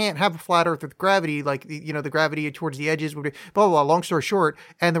 You can't have a flat earth with gravity, like, the gravity towards the edges would be blah, blah, blah. Long story short.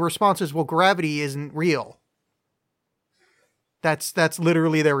 And the response is, well, gravity isn't real. That's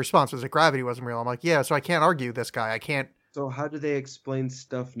literally their response, was that gravity wasn't real. I'm like, yeah, so I can't argue this guy. I can't. So how do they explain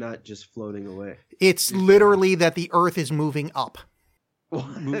stuff not just floating away? It's literally that the Earth is moving up.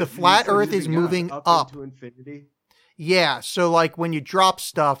 The flat Earth is moving up into infinity. Yeah, so like when you drop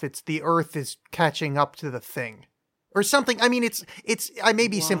stuff, it's the Earth is catching up to the thing, or something. I mean, it's. I may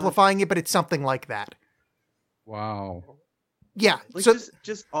be simplifying it, but it's something like that. Wow. Yeah. Like, so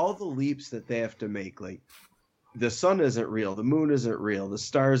just all the leaps that they have to make, like. The sun isn't real. The moon isn't real. The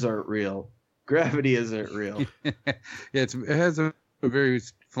stars aren't real. Gravity isn't real. Yeah, it has a very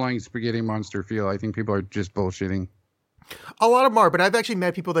flying spaghetti monster feel. I think people are just bullshitting. A lot of them are, but I've actually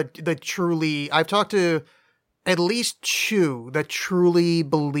met people that truly. I've talked to at least two that truly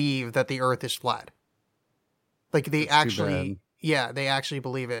believe that the Earth is flat. Like they actually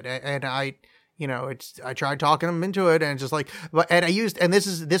believe it, and I. I tried talking them into it, and it's just like,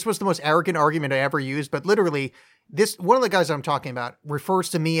 this was the most arrogant argument I ever used, but literally one of the guys I'm talking about refers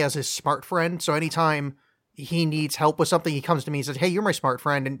to me as his smart friend. So anytime he needs help with something, he comes to me and says, hey, you're my smart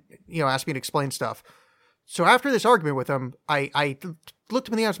friend. And, ask me to explain stuff. So after this argument with him, I looked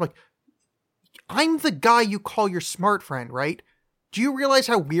him in the eyes. I'm like, I'm the guy you call your smart friend, right? Do you realize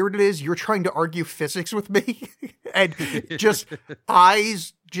how weird it is? You're trying to argue physics with me and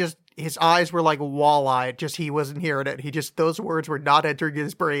his eyes were like wall-eyed. Just, he wasn't hearing it. Those words were not entering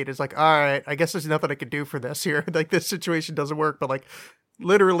his brain. It's like, all right, I guess there's nothing I can do for this here. Like, this situation doesn't work, but like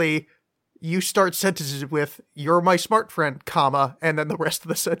literally you start sentences with, "You're my smart friend, comma," and then the rest of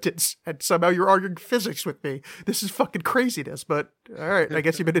the sentence, and somehow you're arguing physics with me. This is fucking craziness, but all right, I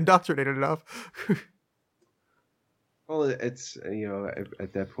guess you've been indoctrinated enough. Well, it's,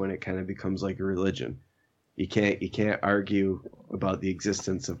 at that point it kind of becomes like a religion. You can't argue about the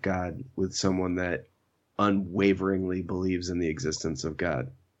existence of God with someone that unwaveringly believes in the existence of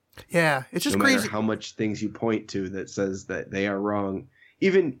God. Yeah, it's just no crazy. matter how much things you point to that says that they are wrong,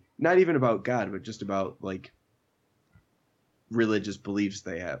 even not even about God, but just about like religious beliefs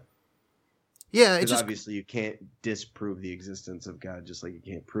they have. Yeah, it's Because just obviously you can't disprove the existence of God, just like you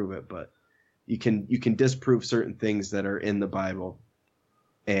can't prove it, but you can disprove certain things that are in the Bible,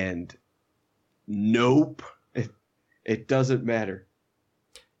 and nope, it doesn't matter.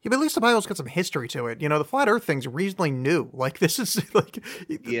 yeah, but at least the Bible's got some history to it. The flat Earth thing's reasonably new. Like, this is like,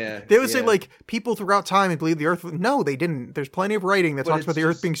 Yeah, they would say yeah. like people throughout time and believe the Earth. No, they didn't. There's plenty of writing that But talks about it's the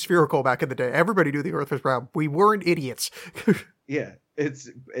Earth just- being spherical back in the day. Everybody knew the Earth was round. We weren't idiots. Yeah,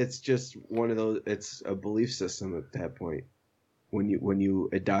 it's just one of those. It's a belief system at that point. When you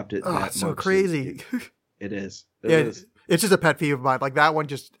adopt it, Oh, that it's so much, crazy. It is. Yeah, It is. it's just a pet peeve of mine. Like that one,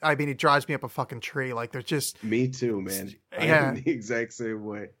 just it drives me up a fucking tree. Like there's just. Me too, man. I Yeah. am the exact same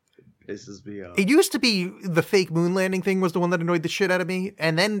way. It pisses me off. It used to be the fake moon landing thing was the one that annoyed the shit out of me,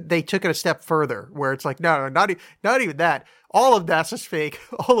 and then they took it a step further, where it's like, no, not even that. All of NASA's fake.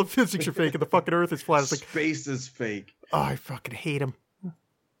 All of physics are fake, and the fucking Earth is flat. It's like, Space is fake. oh, I fucking hate him.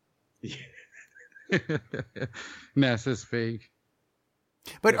 NASA's fake.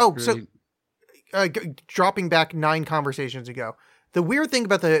 But That's so dropping back 9 conversations ago, the weird thing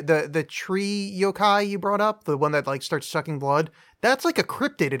about the tree yokai you brought up, the one that like starts sucking blood, that's like a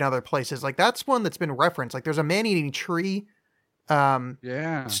cryptid in other places. Like that's one that's been referenced. Like there's a man-eating tree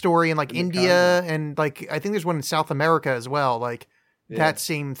yeah. story in like In the India, and like I think there's one in South America as well. Like Yeah. that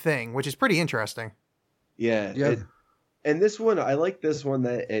same thing, which is pretty interesting. Yeah. Yeah. And this one, I like this one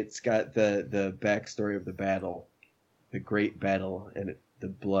that it's got the backstory of the battle, the great battle, and the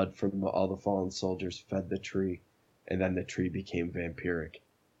blood from all the fallen soldiers fed the tree, and then the tree became vampiric.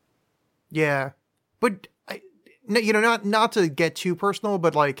 Yeah, but not to get too personal,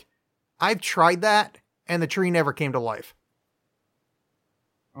 but like I've tried that, and the tree never came to life.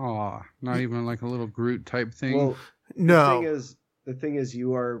 Aw, not even like a little Groot type thing. Well, No. the thing is,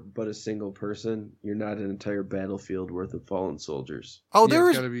 you are but a single person. You're not an entire battlefield worth of fallen soldiers. Oh, yeah, there it's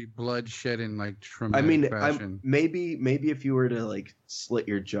was got to be blood shed in like I traumatic mean, fashion. maybe if you were to like slit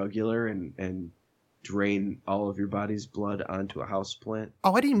your jugular and drain all of your body's blood onto a house plant,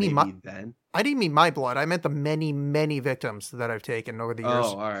 Oh, I didn't mean maybe then. I didn't mean my blood. I meant the many, many victims that I've taken over the years.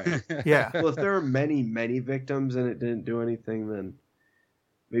 Oh, all right. Yeah. Well, if there are many, many victims and it didn't do anything, then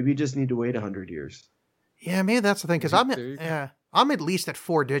maybe you just need to wait 100 years. Yeah, maybe that's the thing, because There you I'm at least at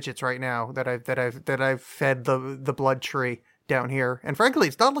 4 digits right now that I've fed the blood tree down here, and frankly,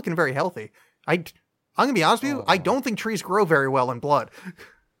 it's not looking very healthy. I'm gonna be honest with you. I don't think trees grow very well in blood.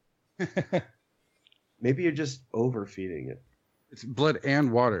 Maybe you're just overfeeding it. It's blood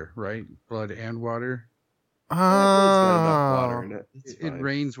and water, right? Blood and water. It's got enough water in it. It's It fine.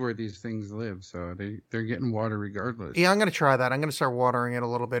 rains where these things live, so they're getting water regardless. Yeah, I'm gonna try that. I'm gonna start watering it a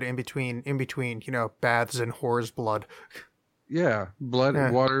little bit in between, baths and whore's blood. Yeah, blood,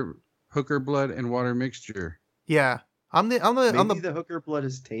 Yeah. water, hooker blood, and water mixture. Yeah, Maybe the hooker blood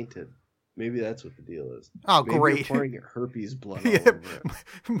is tainted. Maybe that's what the deal is. Oh, Maybe great. You're pouring herpes blood all Yeah. over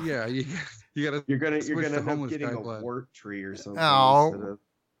it. Yeah, you gotta. You're gonna Switch end to up homeless getting guy a blood. wart tree or something Oh. instead of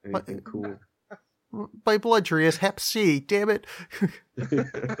anything cool. My blood tree is Hep C. Damn it.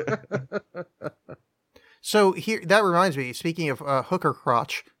 So here, that reminds me. Speaking of hooker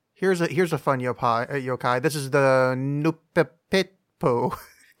crotch, here's a fun yokai. This is the Nupepepo,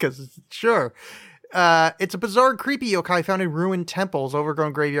 because sure. It's a bizarre and creepy yokai found in ruined temples,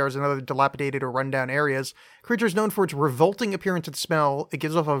 overgrown graveyards, and other dilapidated or rundown areas. Creature is known for its revolting appearance and smell. It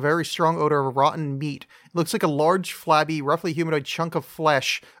gives off a very strong odor of rotten meat. It looks like a large, flabby, roughly humanoid chunk of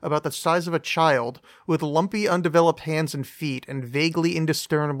flesh about the size of a child, with lumpy, undeveloped hands and feet, and vaguely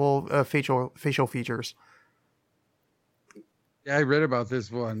indiscernible facial features. Yeah, I read about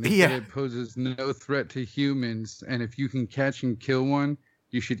this one. They said it poses no threat to humans, and if you can catch and kill one,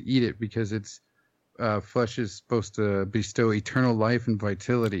 you should eat it because its flesh is supposed to bestow eternal life and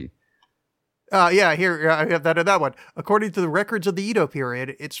vitality. Here I have that one. According to the records of the Edo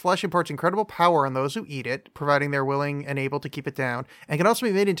period, its flesh imparts incredible power on those who eat it, providing they're willing and able to keep it down, and can also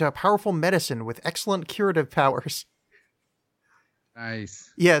be made into a powerful medicine with excellent curative powers.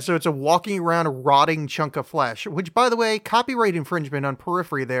 Nice. Yeah, so it's a walking around a rotting chunk of flesh, which, by the way, copyright infringement on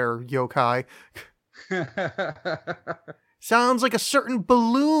Periphery there, yokai. Sounds like a certain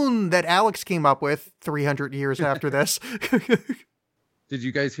balloon that Alex came up with 300 years after this. Did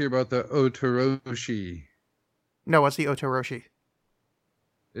you guys hear about the Otoroshi? No, what's the Otoroshi?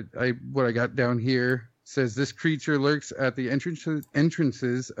 What I got down here says this creature lurks at the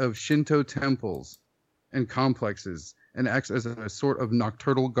entrances of Shinto temples and complexes and acts as a sort of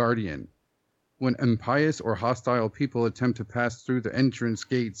nocturnal guardian. When impious or hostile people attempt to pass through the entrance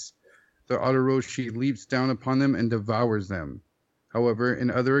gates, the Otoroshi leaps down upon them and devours them. However, in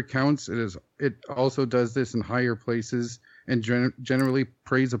other accounts, it also does this in higher places and generally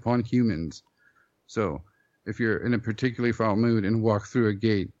preys upon humans. So, if you're in a particularly foul mood and walk through a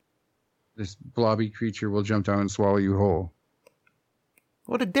gate, this blobby creature will jump down and swallow you whole.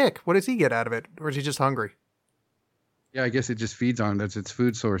 What a dick. What does he get out of it? Or is he just hungry? Yeah, I guess it just feeds on. That's its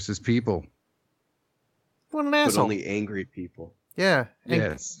food source, is people. What an But asshole. only angry people. Yeah. And,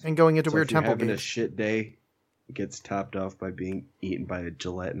 Yes. and going into So weird if you're temple having a gates. shit day, it gets topped off by being eaten by a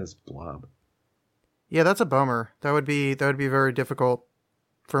gelatinous blob. Yeah, that's a bummer. That would be very difficult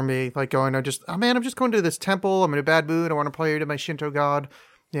for me. Like going, I'm just going to this temple. I'm in a bad mood. I want to pray to my Shinto god,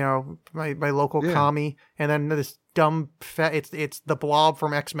 my local kami, and then this dumb fat. It's the blob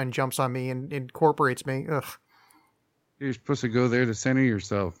from X-Men jumps on me and incorporates me. Ugh. You're supposed to go there to center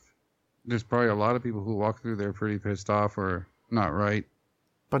yourself. There's probably a lot of people who walk through there pretty pissed off or not right.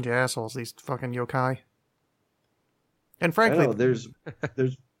 Bunch of assholes. These fucking yokai. And I frankly, know, there's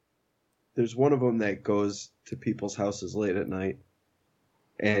one of them that goes to people's houses late at night,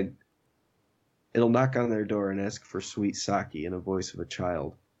 and it'll knock on their door and ask for sweet sake in a voice of a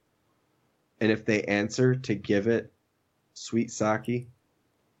child. And if they answer to give it sweet sake,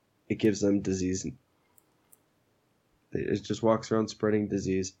 it gives them disease. It just walks around spreading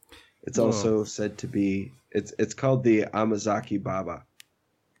disease. It's also said to be it's called the Amazaki Baba,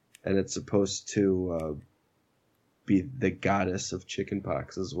 and it's supposed to be the goddess of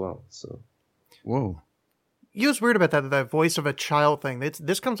chickenpox as well. So, Whoa. you know what's weird about that voice of a child thing?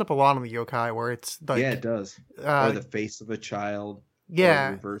 This comes up a lot on the yokai where it's like yeah, it does. Or the face of a child. yeah,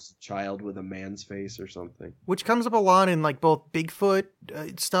 Or reverse a child with a man's face or something. which comes up a lot in like both Bigfoot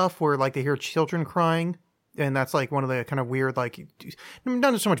stuff where like they hear children crying, and that's like one of the kind of weird like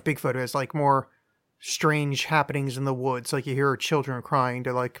not so much Bigfoot as like more strange happenings in the woods. Like you hear children crying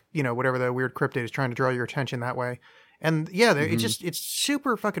to like whatever the weird cryptid is trying to draw your attention that way. And yeah, it's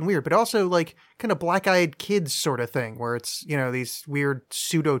super fucking weird, but also like kind of black-eyed kids sort of thing where it's these weird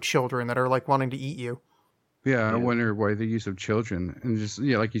pseudo children that are like wanting to eat you. Yeah, I wonder why the use of children and just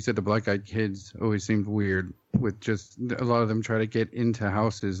like you said, the black-eyed kids always seemed weird. With just a lot of them try to get into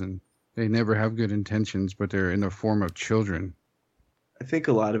houses and they never have good intentions, but they're in the form of children. I think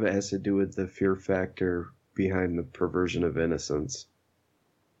a lot of it has to do with the fear factor behind the perversion of innocence.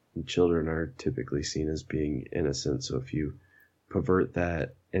 And children are typically seen as being innocent, so if you pervert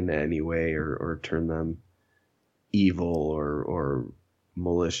that in any way or turn them evil or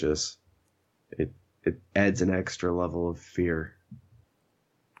malicious, it adds an extra level of fear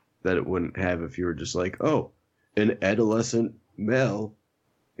that it wouldn't have if you were just like, oh, an adolescent male.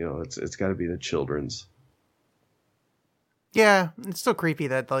 It's got to be the children's. Yeah, it's still creepy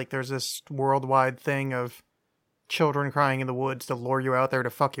that like there's this worldwide thing of children crying in the woods to lure you out there to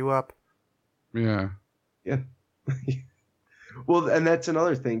fuck you up. Yeah. Yeah. Well, and that's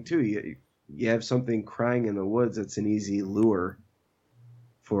another thing too. You have something crying in the woods. It's an easy lure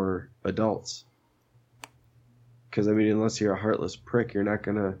for adults. Because unless you're a heartless prick, you're not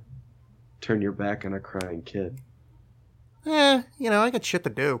gonna turn your back on a crying kid. I got shit to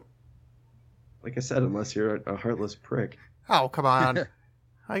do. Like I said, unless you're a heartless prick. Oh, come on.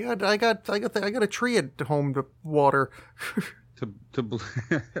 I got a tree at home to water.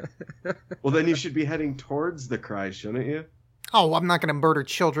 Well, then you should be heading towards the cry, shouldn't you? Oh, I'm not going to murder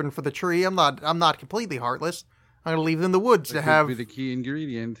children for the tree. I'm not completely heartless. I'm going to leave them in the woods to have. Be the key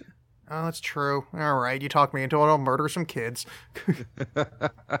ingredient. Oh, that's true. All right, you talk me into it. I'll murder some kids.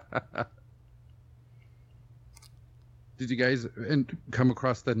 Did you guys come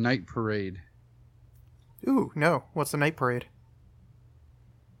across the night parade? Ooh, no. What's the night parade?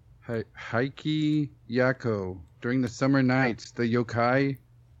 Haiki Yako. During the summer nights, the yokai,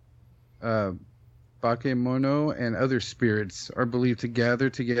 bakemono, and other spirits are believed to gather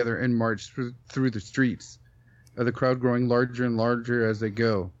together and march through the streets, the crowd growing larger and larger as they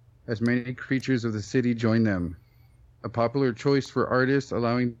go, as many creatures of the city join them. A popular choice for artists,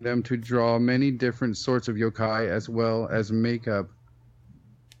 allowing them to draw many different sorts of yokai as well as make up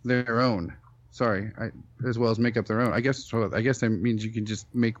their own. As well as make up their own. I guess that means you can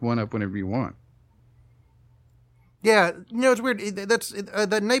just make one up whenever you want. Yeah, it's weird. That's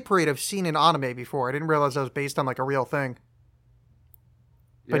the night parade I've seen in anime before. I didn't realize that was based on like a real thing.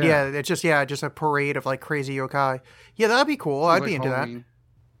 But yeah, it's just a parade of like crazy yokai. Yeah, that'd be cool. I'd be into Halloween.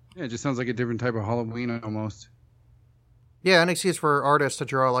 Yeah, it just sounds like a different type of Halloween almost. that. Yeah, an excuse for artists to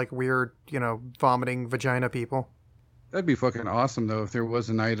draw like weird, vomiting vagina people. That'd be fucking awesome though if there was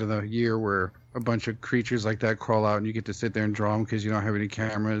a night of the year where a bunch of creatures like that crawl out and you get to sit there and draw them because you don't have any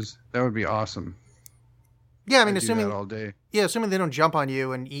cameras. That would be awesome. Yeah, I mean, I'd assuming do that all day. Yeah, assuming they don't jump on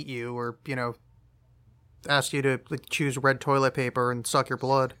you and eat you, or ask you to like, choose red toilet paper and suck your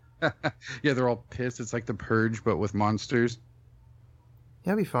blood. Yeah, they're all pissed. It's like the Purge, but with monsters.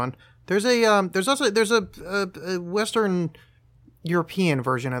 That'd be fun. There's a Western European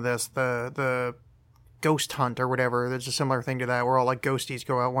version of this, the Ghost Hunt or whatever. There's a similar thing to that, where all like ghosties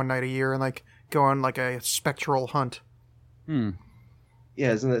go out one night a year and like go on like a spectral hunt.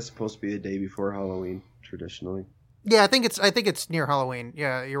 Yeah, isn't that supposed to be the day before Halloween traditionally? Yeah, I think it's near Halloween.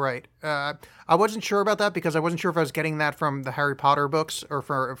 Yeah, you're right. I wasn't sure about that because I wasn't sure if I was getting that from the Harry Potter books or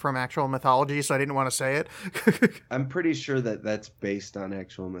from actual mythology, so I didn't want to say it. I'm pretty sure that that's based on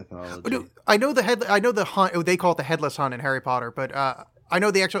actual mythology. No, I know the hunt. They call it the headless hunt in Harry Potter, but I know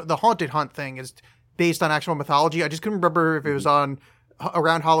the haunted hunt thing is based on actual mythology. I just couldn't remember if it was on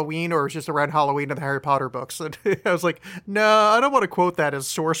around Halloween or it was just around Halloween in the Harry Potter books. And I was like, no, I don't want to quote that as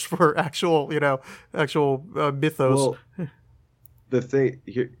source for actual mythos. Well, the thing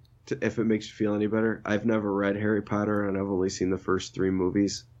here, if it makes you feel any better, I've never read Harry Potter and I've only seen the first 3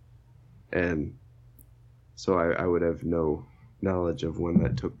 movies, and so I would have no knowledge of when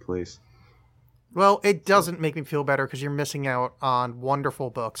that took place. Well, it doesn't make me feel better because you're missing out on wonderful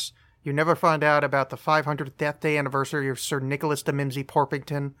books. You never find out about the 500th death day anniversary of Sir Nicholas de Mimsy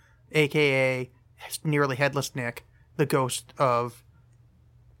Porpington, a.k.a. Nearly Headless Nick, the ghost of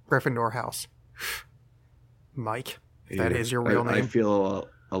Gryffindor House. Mike, if that is your real name. I feel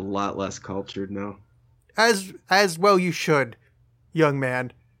a lot less cultured now. As well you should, young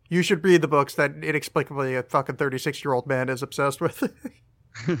man. You should read the books that inexplicably a fucking 36-year-old man is obsessed with.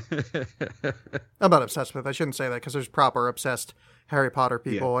 I'm not obsessed with. I shouldn't say that because there's proper obsessed Harry Potter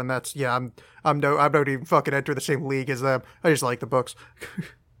people, and that's I'm not even fucking enter the same league as them. I just like the books.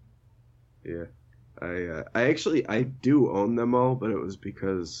 Yeah, I do own them all, but it was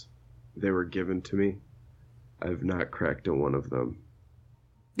because they were given to me. I've not cracked on one of them.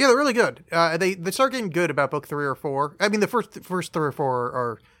 Yeah, they're really good. They start getting good about book 3 or 4. I mean, the first 3 or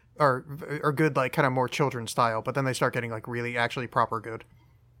 4 are good, like kind of more children's style, but then they start getting like really actually proper good.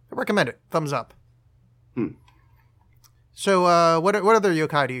 I recommend it. Thumbs up. So, what other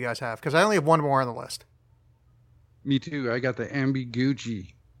yokai do you guys have? Because I only have one more on the list. Me too. I got the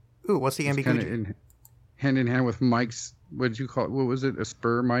Ambiguchi. Ooh, what's the Ambiguchi? Kind of hand in hand with Mike's. What did you call it? What was it? A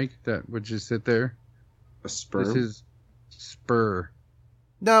spur, Mike? That would just sit there. A spur. This is spur.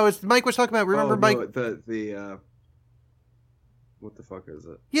 No, it's Mike was talking about. Remember, Mike? No, the what the fuck is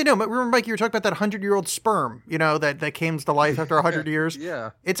it? Yeah, no, but remember, Mike, you were talking about that 100-year-old sperm, that came to life after 100 years? Yeah.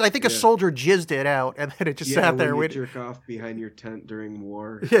 It's, I think, a soldier jizzed it out, and then it just sat there when you waiting. jerk off behind your tent during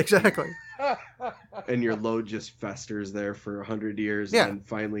war. Yeah, exactly. And your load just festers there for 100 years Yeah. and then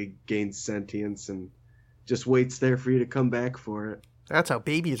finally gains sentience and just waits there for you to come back for it. That's how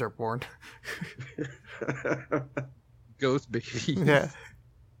babies are born. Ghost babies. Yeah.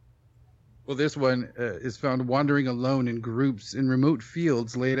 Well, this one is found wandering alone in groups in remote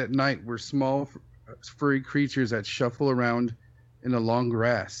fields late at night where small furry creatures that shuffle around in the long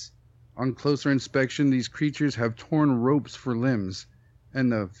grass. On closer inspection, these creatures have torn ropes for limbs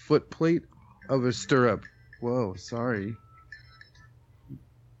and the footplate of a stirrup. Whoa, sorry.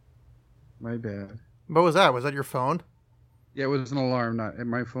 My bad. What was that? Was that your phone? Yeah, it was an alarm.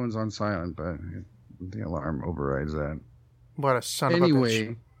 My phone's on silent, but the alarm overrides that. What a son of a bitch.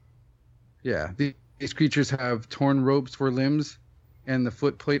 Anyway, yeah, these creatures have torn ropes for limbs and the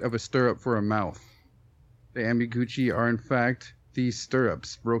footplate of a stirrup for a mouth. The Ambiguchi are in fact these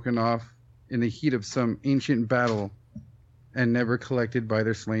stirrups, broken off in the heat of some ancient battle and never collected by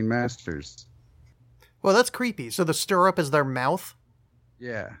their slain masters. Well, that's creepy. So the stirrup is their mouth?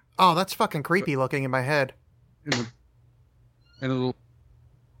 Yeah. Oh, that's fucking creepy looking in my head. And the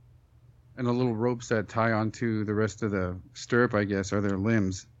little ropes that tie onto the rest of the stirrup, I guess, are their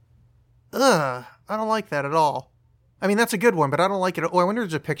limbs. Ugh, I don't like that at all. I mean, that's a good one, but I don't like it. Oh, I wonder if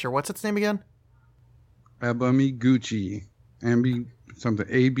there's a picture. What's its name again? Abumiguchi. Something.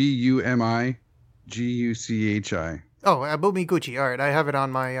 Abumiguchi. Oh, Abumiguchi. All right, I have it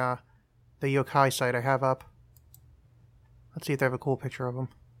on my the Yokai site I have up. Let's see if they have a cool picture of him.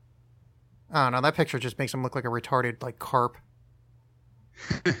 Oh, no, that picture just makes him look like a retarded, like, carp.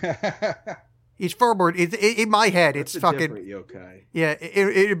 He's far more... In my head, That's it's a fucking... different yokai. Yeah,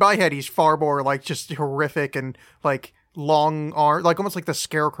 in my head, he's far more, like, just horrific and, like, long arm, like almost like the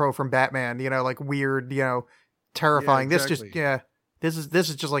Scarecrow from Batman, like weird, terrifying. Yeah, exactly. This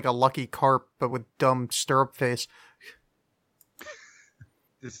is just like a lucky carp, but with dumb stirrup face.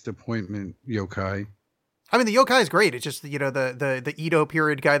 Disappointment, Yokai. I mean, the yokai is great. It's just, the Edo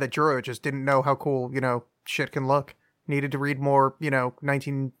period guy that drew it just didn't know how cool, shit can look. Needed to read more,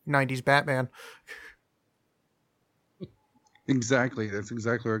 1990s Batman. Exactly. That's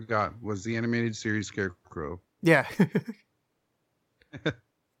exactly what I got, was the animated series Scarecrow. Yeah.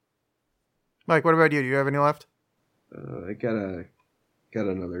 Mike, what about you? Do you have any left? I got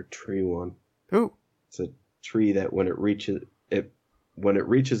another tree one. Ooh. It's a tree that when it reaches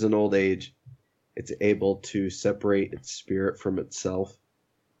an old age, it's able to separate its spirit from itself,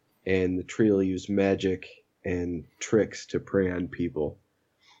 and the tree will use magic and tricks to prey on people.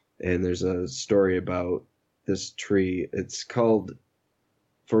 And there's a story about this tree. It's called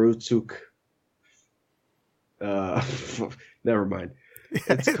Furutsuk. Never mind.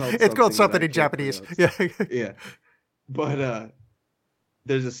 It's called something in Japanese. Yeah. Yeah. But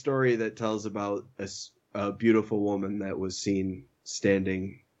there's a story that tells about a beautiful woman that was seen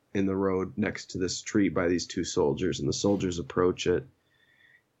standing in the road next to this tree by these two soldiers, and the soldiers approach it,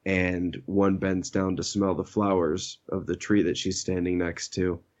 and one bends down to smell the flowers of the tree that she's standing next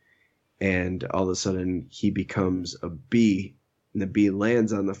to, and all of a sudden he becomes a bee, and the bee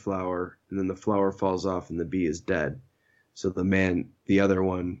lands on the flower, and then the flower falls off and the bee is dead. So the other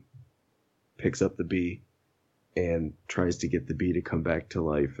one picks up the bee and tries to get the bee to come back to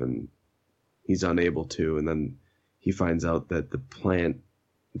life, and he's unable to, and then he finds out that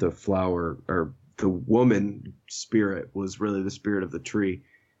the flower, or the woman spirit, was really the spirit of the tree,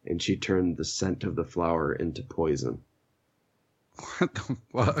 and she turned the scent of the flower into poison. What the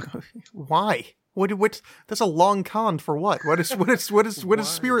fuck? Why? What? That's a long con for what? What does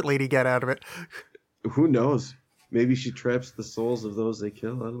Spirit Lady get out of it? Who knows? Maybe she traps the souls of those they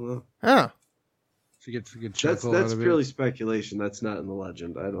kill. I don't know. Oh. She gets a good chuckle That's out of purely it. speculation. That's not in the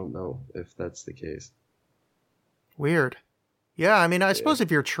legend. I don't know if that's the case. Weird. Yeah, I mean, I suppose if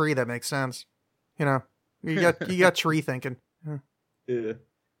you're a tree, that makes sense. You got tree thinking. Yeah.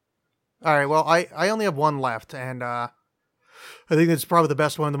 All right, well, I only have one left, and I think it's probably the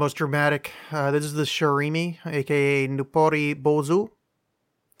best one, the most dramatic. This is the Shirimi, aka Nupori Bozu.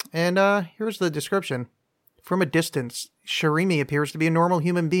 And here's the description. From a distance, Shirimi appears to be a normal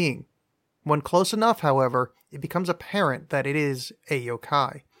human being. When close enough, however, it becomes apparent that it is a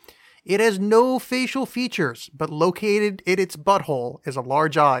yokai. It has no facial features, but located in its butthole is a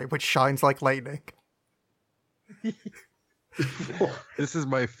large eye which shines like lightning. This is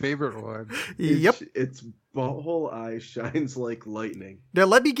my favorite one. Yep. Its butthole eye shines like lightning. Now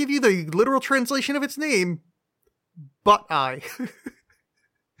let me give you the literal translation of its name. Butt eye.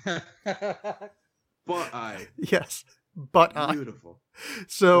 Butt eye. Yes. Butt eye. Beautiful.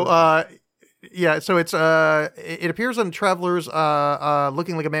 So, so it appears on travelers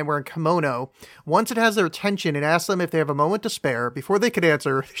looking like a man wearing kimono. Once it has their attention, it asks them if they have a moment to spare. Before they can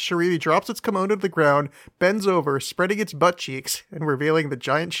answer, Shirimi drops its kimono to the ground, bends over, spreading its butt cheeks, and revealing the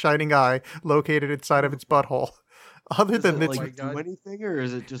giant shining eye located inside of its butthole. Other Does than it its... do anything, or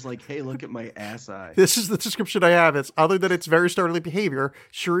is it just like, hey, look at my ass eye? This is the description I have. It's other than its very startling behavior,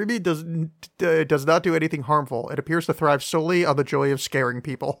 Shirimi does not do anything harmful. It appears to thrive solely on the joy of scaring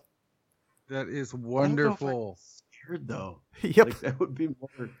people. That is I don't know if wonderful. I'm scared though. Yep. Like, that would be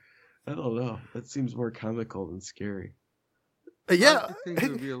more. I don't know. That seems more comical than scary. Yeah. I think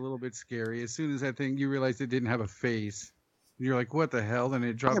it would be a little bit scary. As soon as that thing, you realize it didn't have a face. You're like, what the hell? Then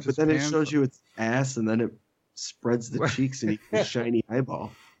it drops Yeah, but its then pants. it shows you its ass, and then it spreads the cheeks and a shiny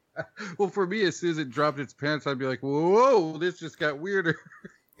eyeball. Well, for me, as soon as it dropped its pants, I'd be like, whoa, this just got weirder.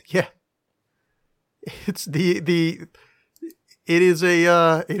 Yeah. It's it is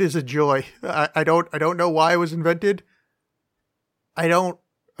a joy. I don't know why it was invented. I'm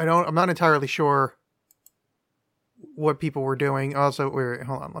not entirely sure what people were doing. Also, wait,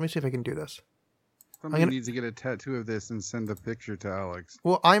 hold on. Let me see if I can do this. Somebody needs to get a tattoo of this and send the picture to Alex.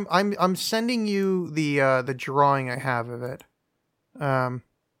 Well, I'm sending you the drawing I have of it. I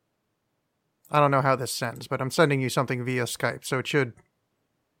don't know how this sends, but I'm sending you something via Skype, so it should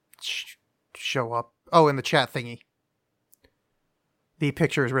show up. Oh, in the chat thingy. The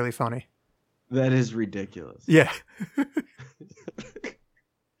picture is really funny. That is ridiculous. Yeah.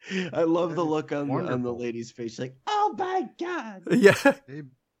 I love the look on the wonderful. lady's face. Like, oh my god! Yeah. They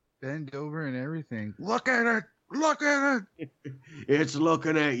bend over and everything. Look at it! Look at it! It's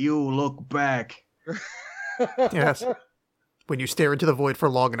looking at you. Look back. Yes. When you stare into the void for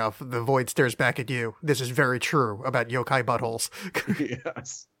long enough, the void stares back at you. This is very true about yokai buttholes.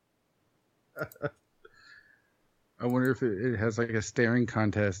 Yes. I wonder if it has like a staring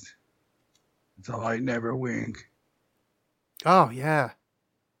contest. It's all I never wink. Oh yeah.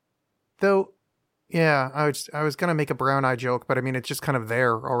 Though, yeah, I was gonna make a brown eye joke, but I mean it's just kind of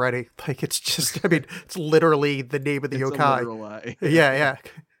there already. Like it's just, I mean, it's literally the name of the It's a yokai. literal eye. Yeah, yeah.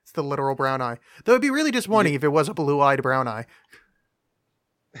 It's the literal brown eye. Though it'd be really disappointing if it was a blue-eyed brown eye.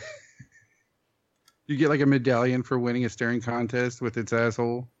 You get like a medallion for winning a staring contest with its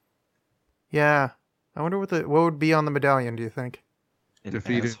asshole. Yeah. I wonder what would be on the medallion, do you think? An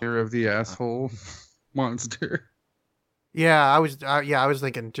Defeater asshole. of the asshole monster. Yeah, I was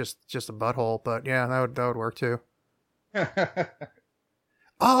thinking just a butthole, but yeah, that would work too.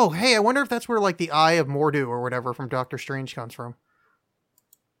 Oh, hey, I wonder if that's where like the Eye of Mordu or whatever from Doctor Strange comes from.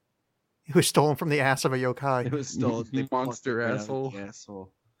 It was stolen from the ass of a yokai. It was still You monster right out of asshole. the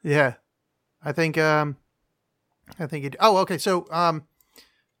asshole. Yeah. I think it. Oh, okay. So, I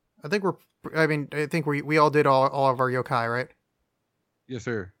think we all did all of our yokai, right? Yes,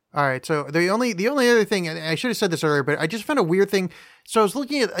 sir. All right. So the only other thing, and I should have said this earlier, but I just found a weird thing. So I was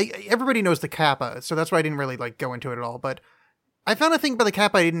looking at, everybody knows the kappa, so that's why I didn't really like go into it at all. But I found a thing about the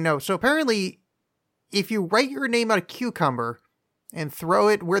kappa I didn't know. So apparently, if you write your name on a cucumber and throw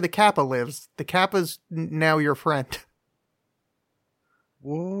it where the kappa lives, the kappa's now your friend.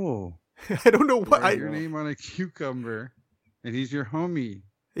 Whoa. I don't know what. Write your name on a cucumber, and he's your homie.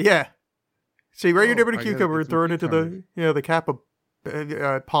 Yeah. So you write your Oh, name on a I gotta cucumber get and throw it some into the cucumbers. the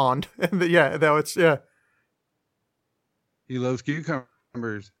kappa pond, and now it's He loves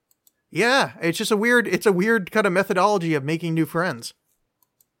cucumbers. yeah. It's just a weird kind of methodology of making new friends.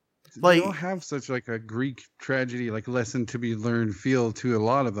 Like- They all have such like a Greek tragedy, like lesson to be learned feel to a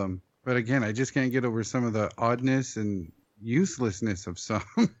lot of them. But again, I just can't get over some of the oddness and uselessness of some.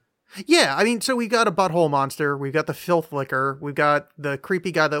 Yeah, I mean, so we got a butthole monster, we've got the filth licker, we've got the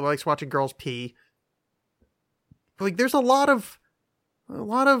creepy guy that likes watching girls pee. Like, there's a lot of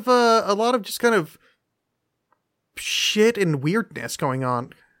just kind of shit and weirdness going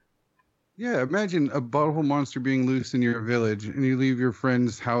on. Yeah, imagine a butthole monster being loose in your village, and you leave your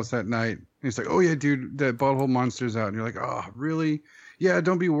friend's house at night. And it's like, oh yeah, dude, that butthole monster's out. And you're like, oh, really? Yeah,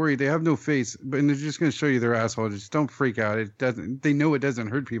 don't be worried. They have no face, and they're just going to show you their asshole. Just don't freak out. It doesn't. They know it doesn't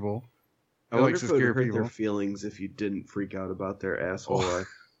hurt people. I It wonder likes if to it would scare hurt people. their feelings if you didn't freak out about their asshole.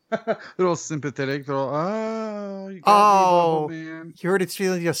 They're all sympathetic. They're all, oh, you got Oh. me, butthole man. You heard it's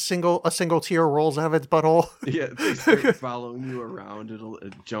feeling a single tear rolls out of its butthole. Yeah, they start following you around.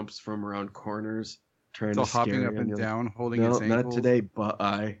 It jumps from around corners, trying It's all to scare hopping you. up and you're like, down, holding No, its ankles. not today, butt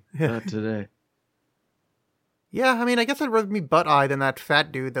eye. Not today. Yeah, I mean, I guess I'd rather be butt eye than that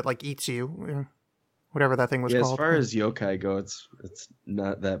fat dude that like eats you, whatever that thing was Yeah, called. as far as yokai go, it's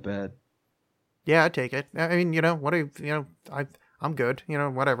not that bad. Yeah, I'd take it. I mean, I'm good.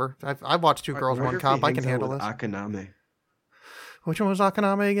 Whatever. I've watched Two Girls, wonder One if he Cup. I hangs can out handle with this. Akaname, Which one was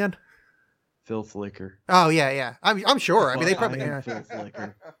Akaname again? filth licker. Oh yeah. I'm sure. I mean, they probably. Butt eye Yeah. and filth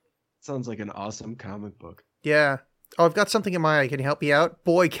licker. Sounds like an awesome comic book. Yeah. Oh, I've got something in my eye. Can you help me out?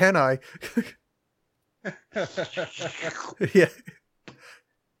 Boy, can I. Yeah.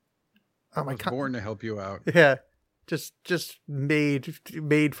 Oh I my was god. born to help you out. Yeah. Just made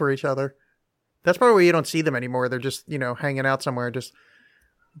for each other. That's probably why you don't see them anymore. They're just, hanging out somewhere, just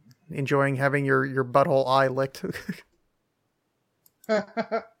enjoying having your butthole eye licked.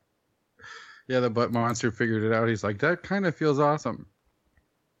 Yeah, the butt monster figured it out. He's like, that kind of feels awesome.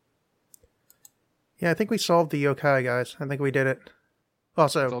 Yeah, I think we solved the yokai, guys. I think we did it. It's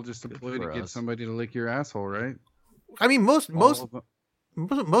Also, all just a Good ploy to for get us. somebody to lick your asshole, right? I mean, most All of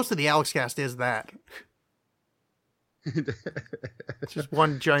them. of the Alex cast is that. It's just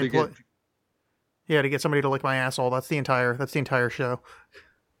one To giant get- Yeah, to get somebody to lick my asshole. That's the entire show.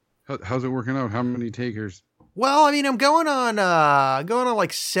 How's it working out? How many takers? Well, I mean, I'm going on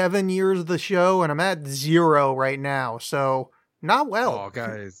like 7 years of the show, and I'm at 0 right now. So not well. Oh,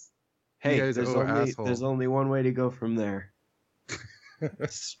 guys. Hey, guys there's asshole. only one way to go from there.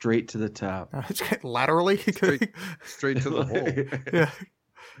 Straight to the top. It's laterally. Straight to the hole. Yeah.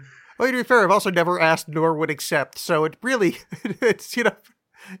 Well, to be fair, I've also never asked nor would accept. So it really, it's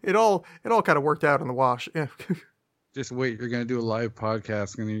it all kind of worked out in the wash. Yeah. Just wait. You're going to do a live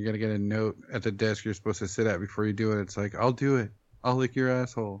podcast, and then you're going to get a note at the desk you're supposed to sit at before you do it. It's like, I'll do it. I'll lick your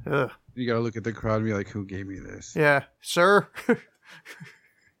asshole. Ugh. You got to look at the crowd and be like, who gave me this? Yeah, sir.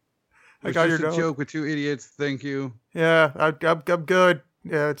 I It's got your just a note. joke with two idiots. Thank you. Yeah, I'm good.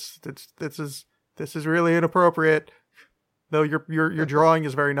 Yeah, this is really inappropriate. Though your drawing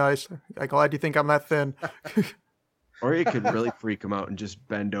is very nice. I'm glad you think I'm that thin. Or you could really freak them out and just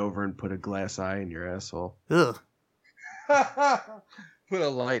bend over and put a glass eye in your asshole. Ugh. Put a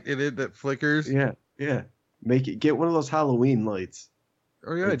light in it that flickers. Yeah, yeah. Get one of those Halloween lights.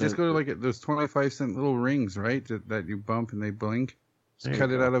 Oh yeah, just go to like those 25-cent little rings, right? That you bump and they blink. Just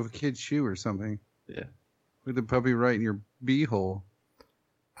cut it out of a kid's shoe or something. Yeah. With the puppy right in your beehole.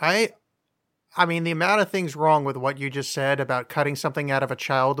 I mean, the amount of things wrong with what you just said about cutting something out of a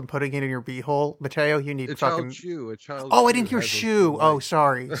child and putting it in your beehole, Mateo, you need A fucking... child shoe. A child Oh, I shoe didn't hear has those shoe. blue Oh, lights.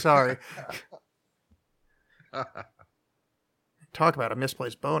 sorry. Talk about a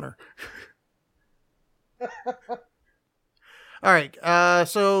misplaced boner. All right,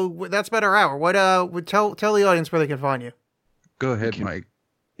 so that's about our hour. What? Tell the audience where they can find you. Go ahead, Mike.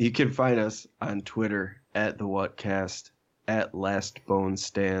 You can find us on Twitter at the Whatcast, at Last Bone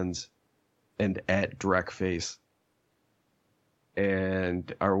Stands, and at Dreckface.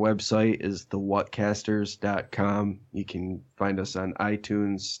 And our website is thewhatcasters.com. You can find us on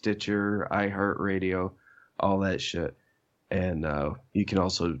iTunes, Stitcher, iHeartRadio, all that shit. And you can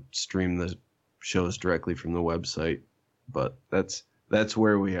also stream the shows directly from the website. But that's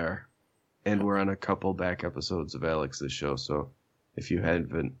where we are. And we're on a couple back episodes of Alex's show. So if you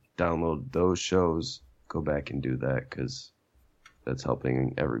haven't downloaded those shows, go back and do that because that's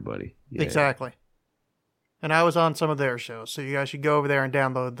helping everybody. Yeah. Exactly. And I was on some of their shows, so you guys should go over there and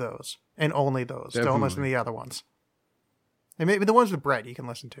download those. And only those. Don't listen to Definitely. the other ones. And maybe the ones with Brett you can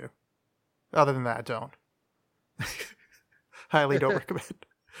listen to. Other than that, don't. Highly don't recommend.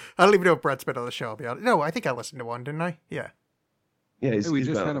 I don't even know if Brett's been on the show, I'll be honest. No, I think I listened to one, didn't I? Yeah. Yeah, Hey, we he's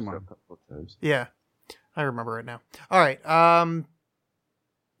just been had on him the show on. a couple of times. Yeah. I remember it now. All right.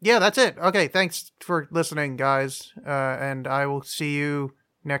 Yeah, that's it. Okay, thanks for listening, guys. And I will see you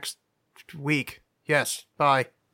next week. Yes, bye.